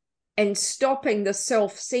idea and stopping the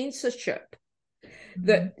self-censorship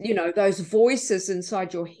that, those voices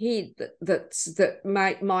inside your head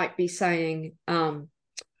that might be saying,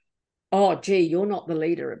 oh, gee, you're not the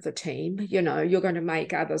leader of the team. You're going to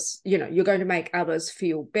make others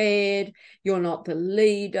feel bad. You're not the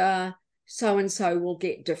leader. So-and-so will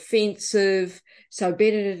get defensive. So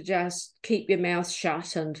better to just keep your mouth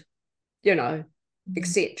shut and,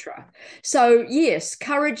 etc. So yes,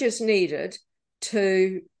 courage is needed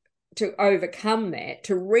to overcome that,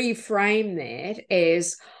 to reframe that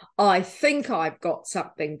as, I think I've got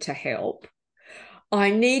something to help.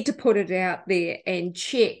 I need to put it out there and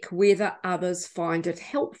check whether others find it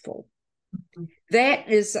helpful. That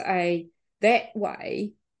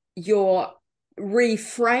way you're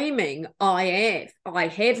reframing, I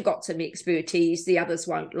have got some expertise, the others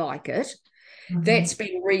won't like it. That's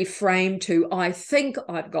been reframed to, I think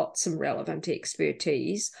I've got some relevant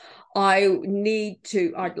expertise.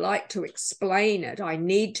 I'd like to explain it. I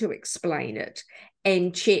need to explain it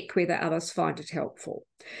and check whether others find it helpful.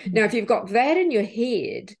 Now, if you've got that in your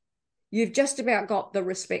head, you've just about got the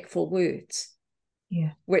respectful words,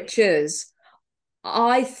 which is,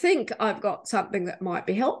 I think I've got something that might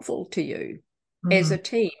be helpful to you as a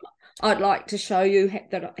team. I'd like to show you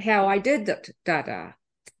how I did that.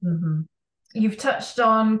 You've touched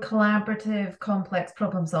on collaborative, complex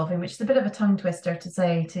problem solving, which is a bit of a tongue twister to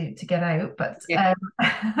say to get out, but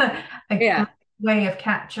a way of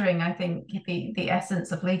capturing, I think, the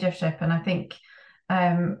essence of leadership. And I think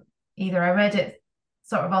either I read it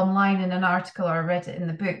sort of online in an article or I read it in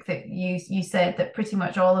the book that you said that pretty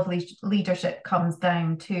much all of leadership comes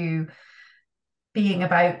down to being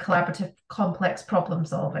about collaborative, complex problem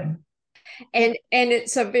solving. And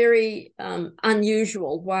it's a very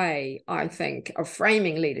unusual way, I think, of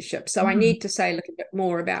framing leadership. So I need to say a little bit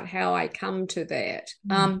more about how I come to that.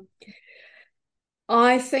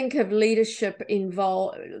 I think of leadership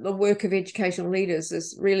the work of educational leaders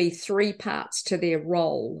is really three parts to their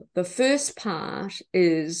role. The first part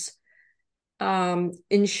is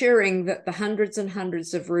ensuring that the hundreds and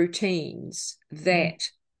hundreds of routines that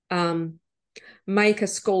make a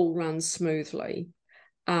school run smoothly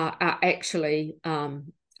are actually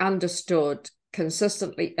understood,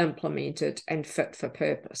 consistently implemented, and fit for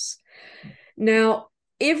purpose. Now,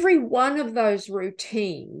 every one of those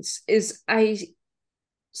routines is a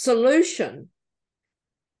solution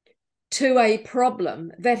to a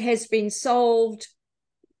problem that has been solved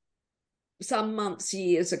some months,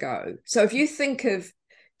 years ago. So if you think of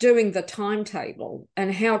doing the timetable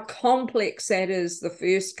and how complex that is the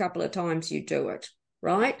first couple of times you do it,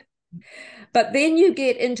 right? But then you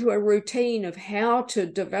get into a routine of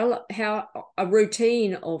a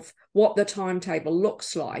routine of what the timetable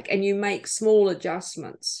looks like, and you make small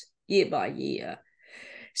adjustments year by year.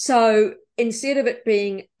 So instead of it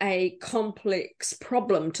being a complex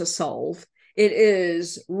problem to solve, it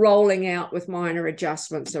is rolling out with minor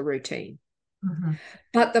adjustments a routine. Mm-hmm.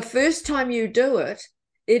 But the first time you do it,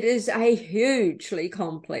 it is a hugely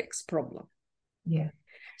complex problem. Yeah.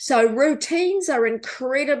 So routines are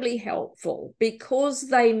incredibly helpful because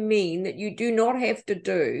they mean that you do not have to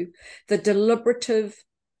do the deliberative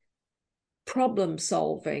problem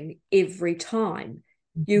solving every time.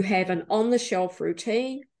 You have an on-the-shelf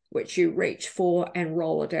routine which you reach for and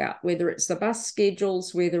roll it out, whether it's the bus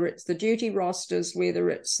schedules, whether it's the duty rosters, whether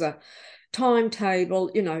it's the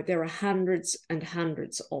timetable. There are hundreds and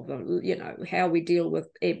hundreds of them, how we deal with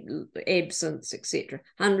absence, etc.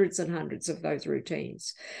 Hundreds and hundreds of those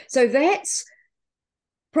routines. So that's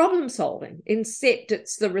problem solving, except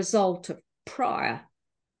it's the result of prior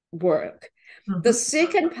work. Mm-hmm. The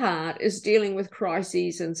second part is dealing with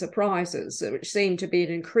crises and surprises, which seem to be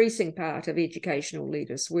an increasing part of educational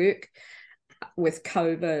leaders' work with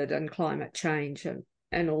COVID and climate change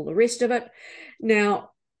and all the rest of it. Now,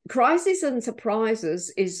 crises and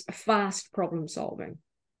surprises is fast problem solving.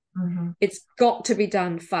 Mm-hmm. It's got to be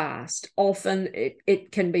done fast. Often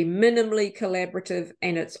it can be minimally collaborative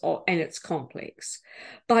and it's complex.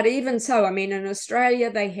 But even so, in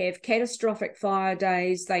Australia, they have catastrophic fire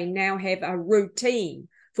days. They now have a routine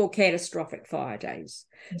for catastrophic fire days.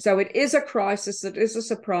 So it is a crisis, it is a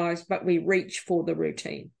surprise, but we reach for the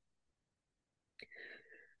routine.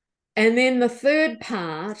 And then the third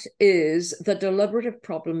part is the deliberative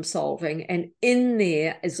problem solving. And in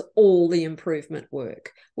there is all the improvement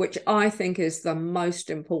work, which I think is the most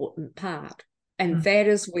important part. And that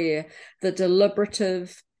is where the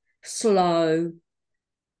deliberative, slow,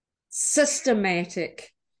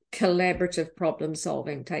 systematic, collaborative problem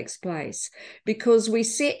solving takes place. Because we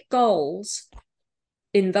set goals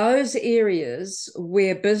in those areas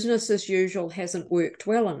where business as usual hasn't worked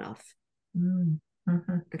well enough. Mm-hmm.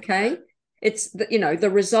 Okay, it's the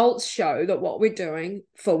results show that what we're doing,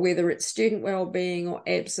 for whether it's student well-being or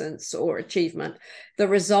absence or achievement, the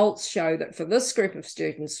results show that for this group of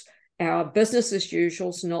students, our business as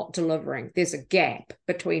usual's not delivering. There's a gap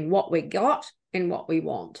between what we got and what we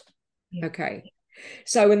want. Yeah. Okay,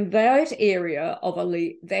 so in that area of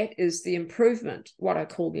that is the improvement, what I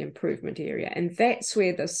call the improvement area, and that's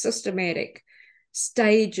where the systematic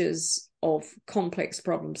stages of complex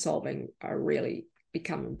problem solving are really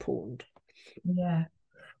become important. Yeah.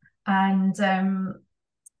 And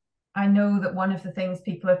I know that one of the things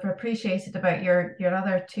people have appreciated about your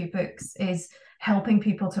other two books is helping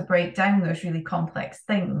people to break down those really complex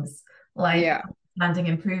things, like understanding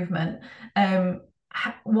improvement.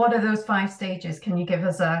 What are those 5 stages? Can you give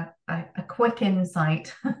us a quick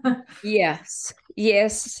insight? Yes.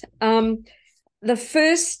 The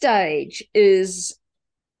first stage is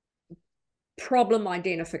problem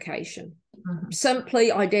identification. Mm-hmm.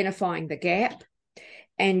 Simply identifying the gap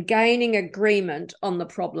and gaining agreement on the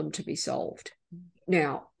problem to be solved.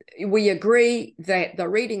 Now, we agree that the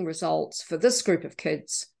reading results for this group of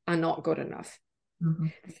kids are not good enough. Mm-hmm.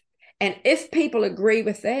 And if people agree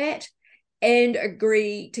with that and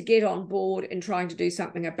agree to get on board in trying to do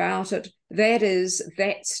something about it, that is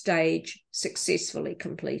that stage successfully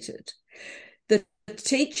completed. The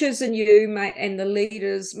teachers and and the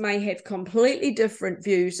leaders may have completely different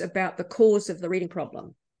views about the cause of the reading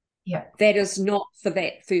problem. Yeah. That is not for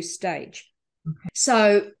that first stage. Okay.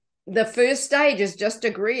 So the first stage is just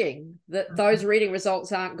agreeing that those reading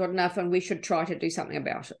results aren't good enough and we should try to do something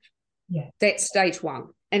about it. Yeah. That's stage 1.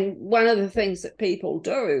 And one of the things that people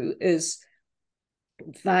do is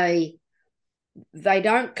they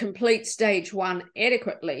don't complete stage 1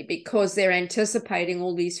 adequately because they're anticipating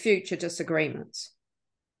all these future disagreements.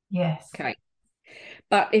 Yes. Okay.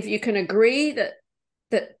 But if you can agree that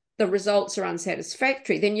the results are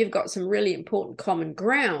unsatisfactory, then you've got some really important common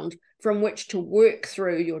ground from which to work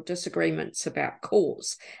through your disagreements about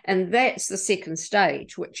cause. And that's the second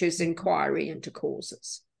stage, which is inquiry into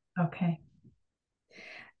causes. Okay.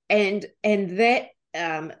 And that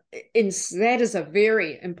is a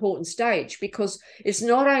very important stage, because it's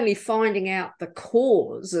not only finding out the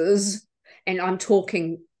causes, and I'm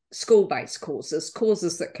talking school-based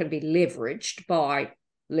causes that can be leveraged by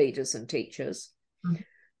leaders and teachers,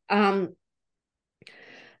 but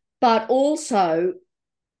also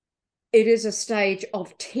it is a stage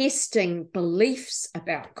of testing beliefs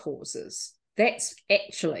about causes. That's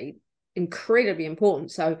actually incredibly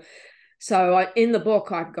important. So in the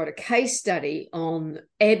book, I've got a case study on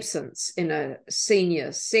absence in a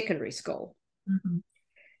senior secondary school. Mm-hmm.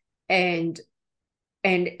 And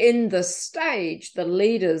in this stage, the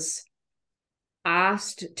leaders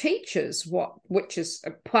asked teachers which is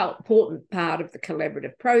an important part of the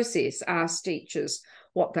collaborative process, asked teachers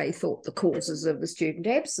what they thought the causes of the student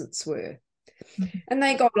absence were. Mm-hmm. And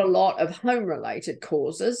they got a lot of home-related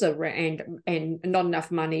causes around, and not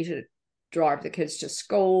enough money to drive the kids to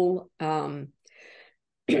school, the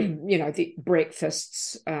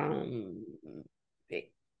breakfasts,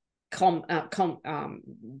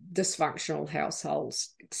 dysfunctional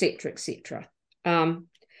households, etc., etc. And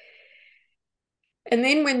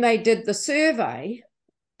then when they did the survey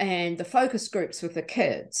and the focus groups with the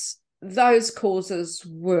kids, those causes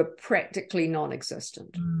were practically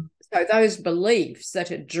non-existent. Mm. So those beliefs that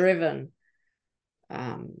had driven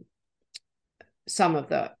some of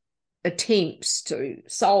the attempts to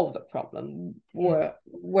solve the problem were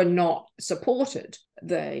not supported.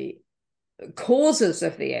 The causes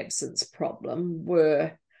of the absence problem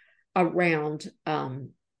were around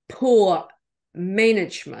poor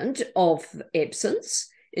management of absence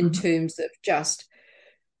in Mm-hmm. terms of just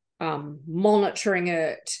monitoring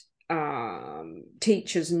it,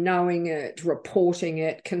 teachers knowing it, reporting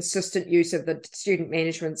it, consistent use of the student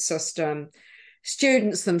management system,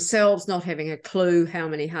 students themselves not having a clue how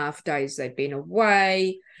many half days they'd been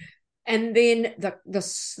away, and then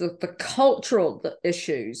the cultural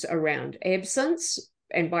issues around absence,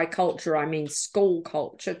 and by culture I mean school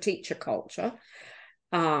culture, teacher culture,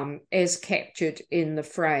 as captured in the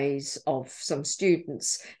phrase of some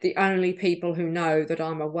students: the only people who know that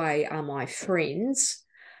I'm away are my friends.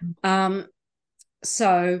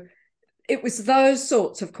 So it was those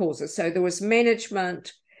sorts of causes. So there was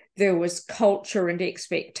management, there was culture and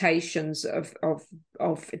expectations of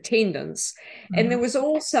attendance, and there was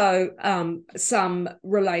also some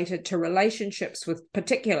related to relationships with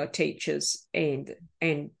particular teachers and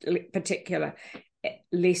particular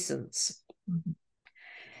lessons. Mm-hmm.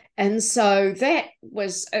 And so that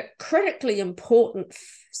was a critically important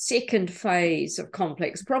second phase of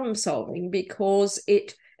complex problem solving, because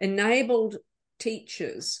it enabled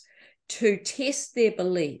teachers to test their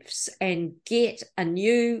beliefs and get a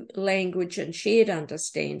new language and shared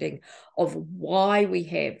understanding of why we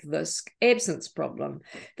have this absence problem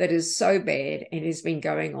that is so bad and has been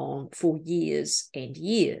going on for years and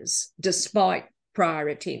years, despite prior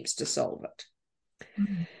attempts to solve it.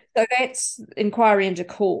 Mm-hmm. So that's inquiry into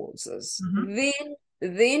causes. Mm-hmm.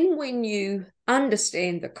 Then when you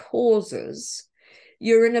understand the causes,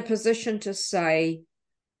 you're in a position to say,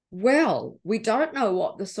 well, we don't know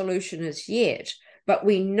what the solution is yet, but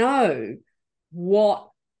we know what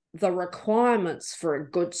the requirements for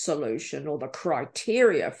a good solution or the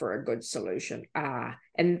criteria for a good solution are.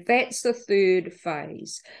 And that's the third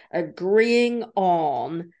phase, agreeing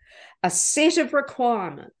on a set of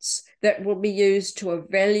requirements that will be used to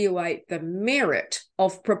evaluate the merit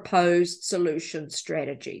of proposed solution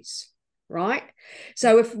strategies, right?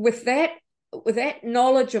 So if with that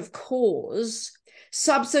knowledge of cause,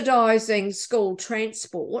 subsidizing school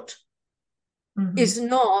transport is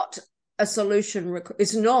not a solution,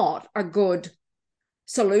 is not a good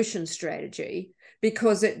solution strategy,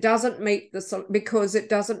 because it doesn't meet the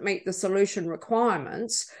solution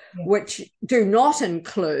requirements, which do not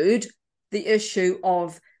include the issue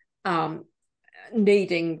of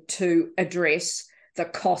needing to address the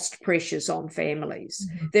cost pressures on families.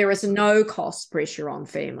 There is no cost pressure on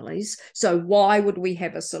families, so why would we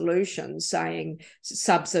have a solution saying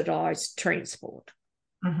subsidized transport?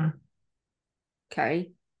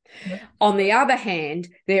 Okay. On the other hand,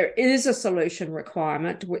 there is a solution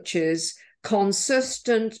requirement, which is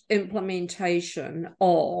consistent implementation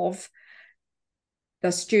of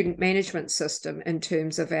the student management system in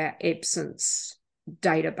terms of our absence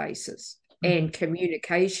databases and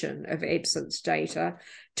communication of absence data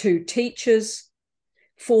to teachers,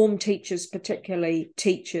 form teachers, particularly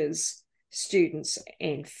teachers, students,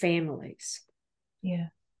 and families. Yeah.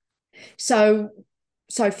 So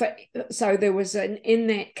there was in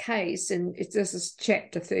that case, and this is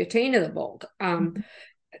chapter 13 of the book, and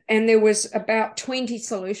there was about 20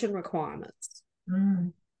 solution requirements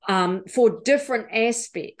for different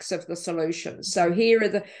aspects of the solution. So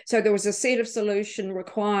there was a set of solution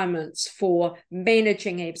requirements for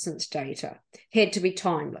managing absence data. Had to be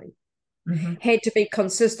timely, had to be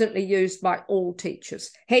consistently used by all teachers,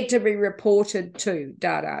 had to be reported to,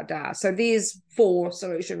 So there's 4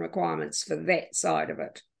 solution requirements for that side of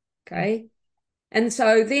it, okay? And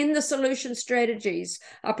so then the solution strategies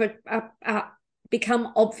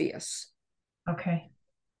become obvious. Okay.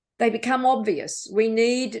 They become obvious. We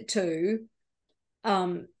need to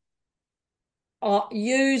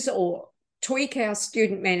use or tweak our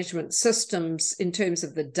student management systems in terms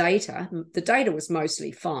of the data. The data was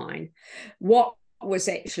mostly fine. What was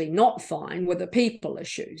actually not fine were the people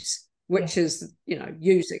issues, which is,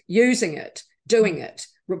 using it, doing it,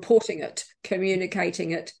 reporting it,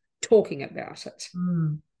 communicating it, talking about it.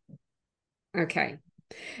 Okay.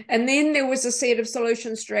 And then there was a set of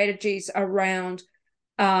solution strategies around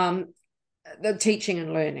the teaching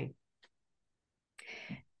and learning,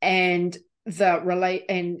 and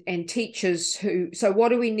and teachers who. So, what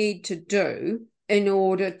do we need to do in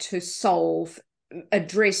order to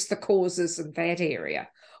address the causes in that area?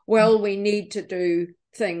 Well, we need to do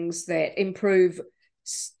things that improve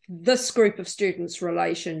this group of students'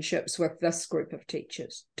 relationships with this group of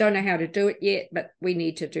teachers. Don't know how to do it yet, but we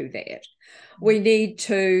need to do that. We need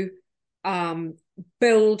to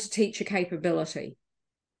build teacher capability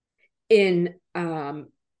in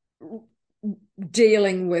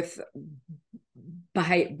dealing with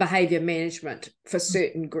behavior management for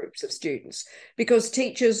certain groups of students, because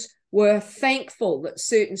teachers were thankful that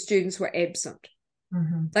certain students were absent.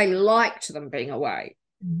 Mm-hmm. They liked them being away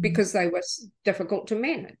because they were difficult to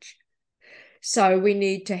manage. So we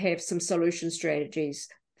need to have some solution strategies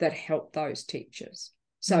that help those teachers.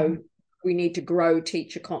 So we need to grow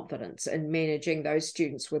teacher confidence in managing those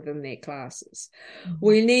students within their classes.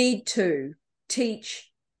 We need to teach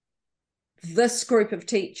this group of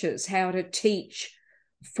teachers how to teach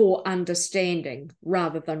for understanding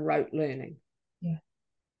rather than rote learning. Yeah.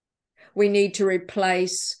 We need to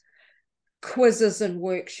replace quizzes and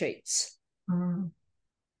worksheets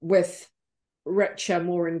with richer,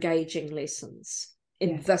 more engaging lessons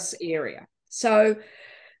in this area. So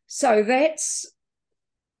that's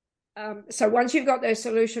so once you've got those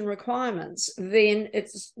solution requirements, then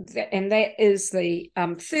that is the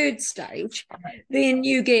third stage. Then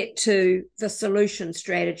you get to the solution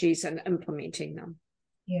strategies and implementing them.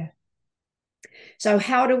 Yeah. So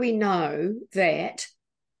how do we know that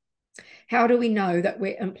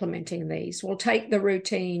we're implementing these? We'll take the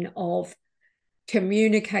routine of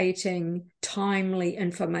communicating timely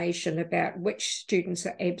information about which students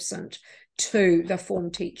are absent to the form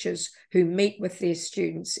teachers who meet with their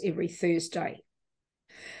students every Thursday.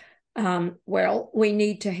 Well, we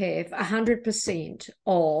need to have 100%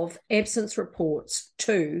 of absence reports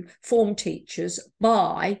to form teachers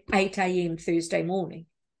by 8 a.m. Thursday morning.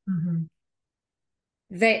 Mm-hmm.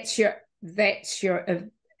 That's your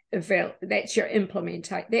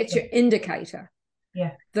implementer. That's your indicator.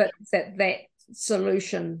 Yeah. That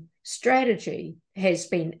solution strategy has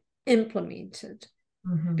been implemented.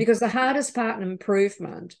 Mm-hmm. Because the hardest part in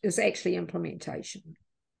improvement is actually implementation.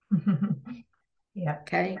 Yeah.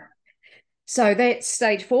 Okay. So that's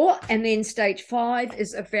stage 4. And then stage 5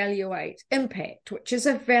 is evaluate impact, which is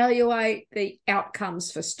evaluate the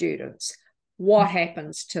outcomes for students. What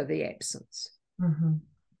happens to the absence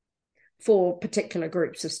for particular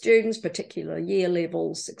groups of students, particular year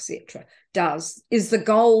levels, etc. Is the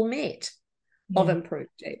goal met? Of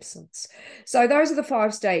improved absence. So those are the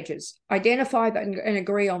 5 stages. Identify and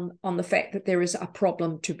agree on the fact that there is a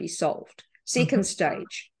problem to be solved. Second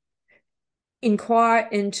stage, inquire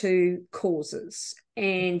into causes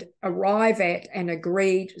and arrive at an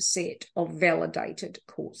agreed set of validated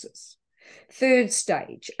causes. Third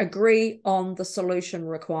stage, agree on the solution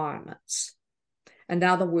requirements. In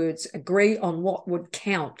other words, agree on what would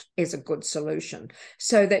count as a good solution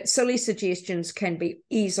so that silly suggestions can be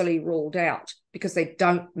easily ruled out because they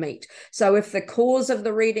don't meet. So if the cause of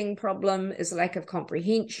the reading problem is lack of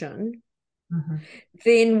comprehension,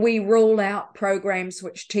 then we rule out programs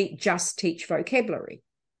which just teach vocabulary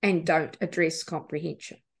and don't address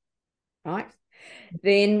comprehension, right?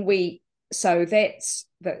 So that's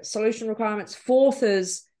the solution requirements. Fourth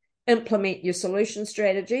is implement your solution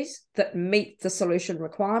strategies that meet the solution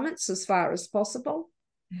requirements as far as possible,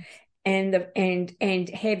 and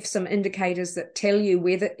have some indicators that tell you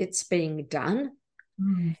whether it's being done.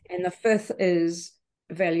 And the fifth is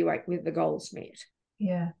evaluate whether the goals met.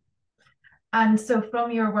 Yeah. And so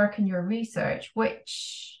from your work and your research,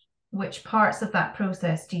 which parts of that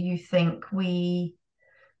process do you think we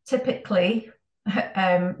typically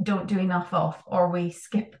don't do enough of, or we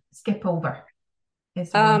skip over?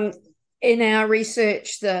 In our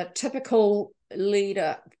research, the typical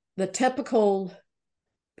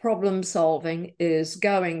problem solving is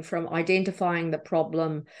going from identifying the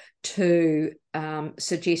problem to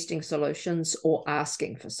suggesting solutions or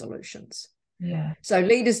asking for solutions. Yeah. So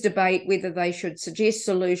leaders debate whether they should suggest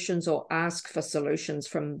solutions or ask for solutions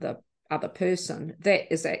from the other person.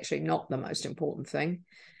 That is actually not the most important thing.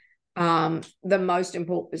 So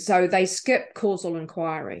they skip causal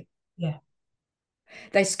inquiry. Yeah.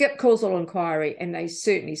 They skip causal inquiry, and they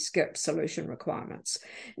certainly skip solution requirements.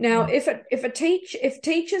 Now, if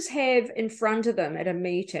teachers have in front of them at a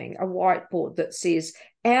meeting a whiteboard that says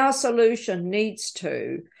our solution needs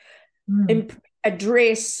to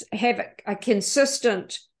have a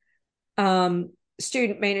consistent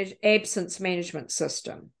student absence management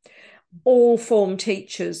system, all form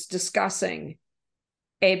teachers discussing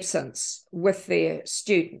absence with their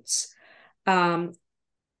students.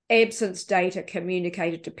 Absence data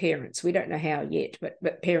communicated to parents. We don't know how yet,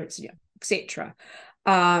 but parents, etc.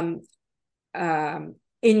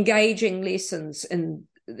 Engaging lessons in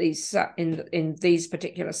these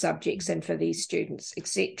particular subjects and for these students,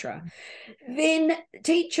 etc. Then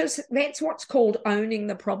teachers, that's what's called owning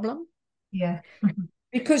the problem. Yeah.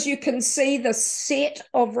 Because you can see the set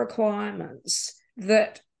of requirements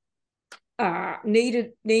that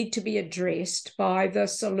need to be addressed by the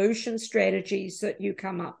solution strategies that you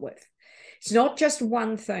come up with. It's not just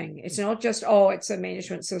one thing. It's not just, it's a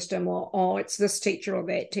management system, or it's this teacher or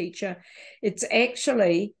that teacher. It's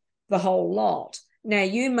actually the whole lot. Now,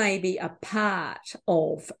 you may be a part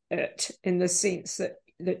of it in the sense that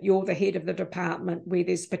you're the head of the department where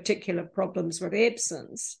there's particular problems with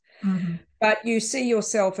absence, but you see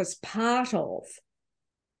yourself as part of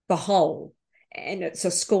the whole, and it's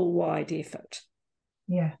a school-wide effort.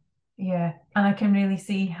 Yeah. And I can really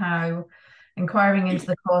see how inquiring into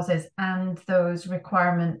the causes and those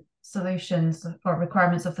solutions or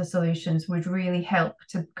requirements of the solutions would really help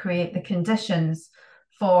to create the conditions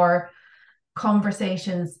for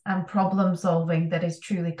conversations and problem solving that is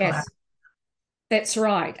truly collaborative. Yes, that's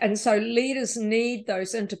right. And so leaders need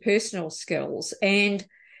those interpersonal skills and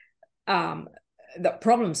the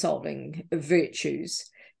problem solving virtues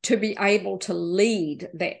to be able to lead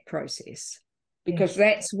that process, because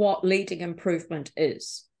that's what leading improvement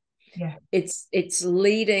is. Yeah. It's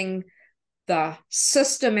leading the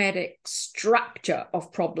systematic structure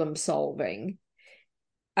of problem solving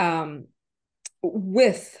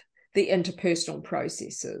with the interpersonal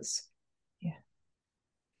processes. Yeah.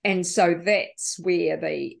 And so that's where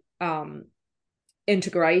the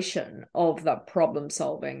integration of the problem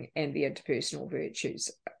solving and the interpersonal virtues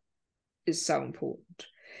is so important.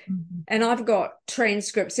 And I've got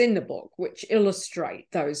transcripts in the book which illustrate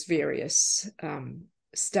those various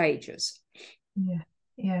stages.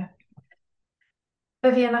 Yeah.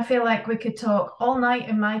 Viviane, I feel like we could talk all night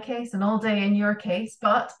in my case and all day in your case,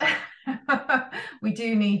 but we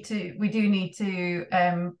do need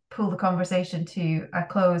to pull the conversation to a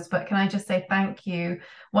close. But can I just say thank you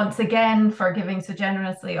once again for giving so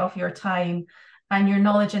generously of your time and your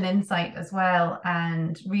knowledge and insight as well,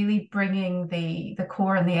 and really bringing the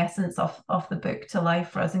core and the essence of the book to life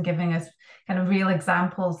for us and giving us kind of real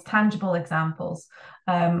examples, tangible examples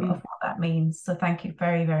of what that means. So thank you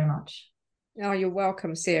very, very much. Oh, you're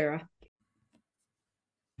welcome, Sarah.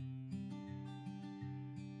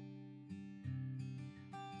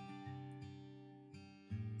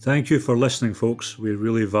 Thank you for listening, folks. We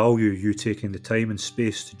really value you taking the time and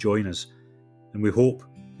space to join us, and we hope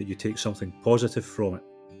that you take something positive from it.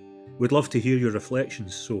 We'd love to hear your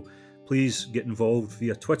reflections, so please get involved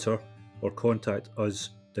via Twitter or contact us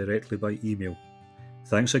directly by email.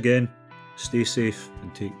 Thanks again, stay safe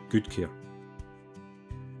and take good care.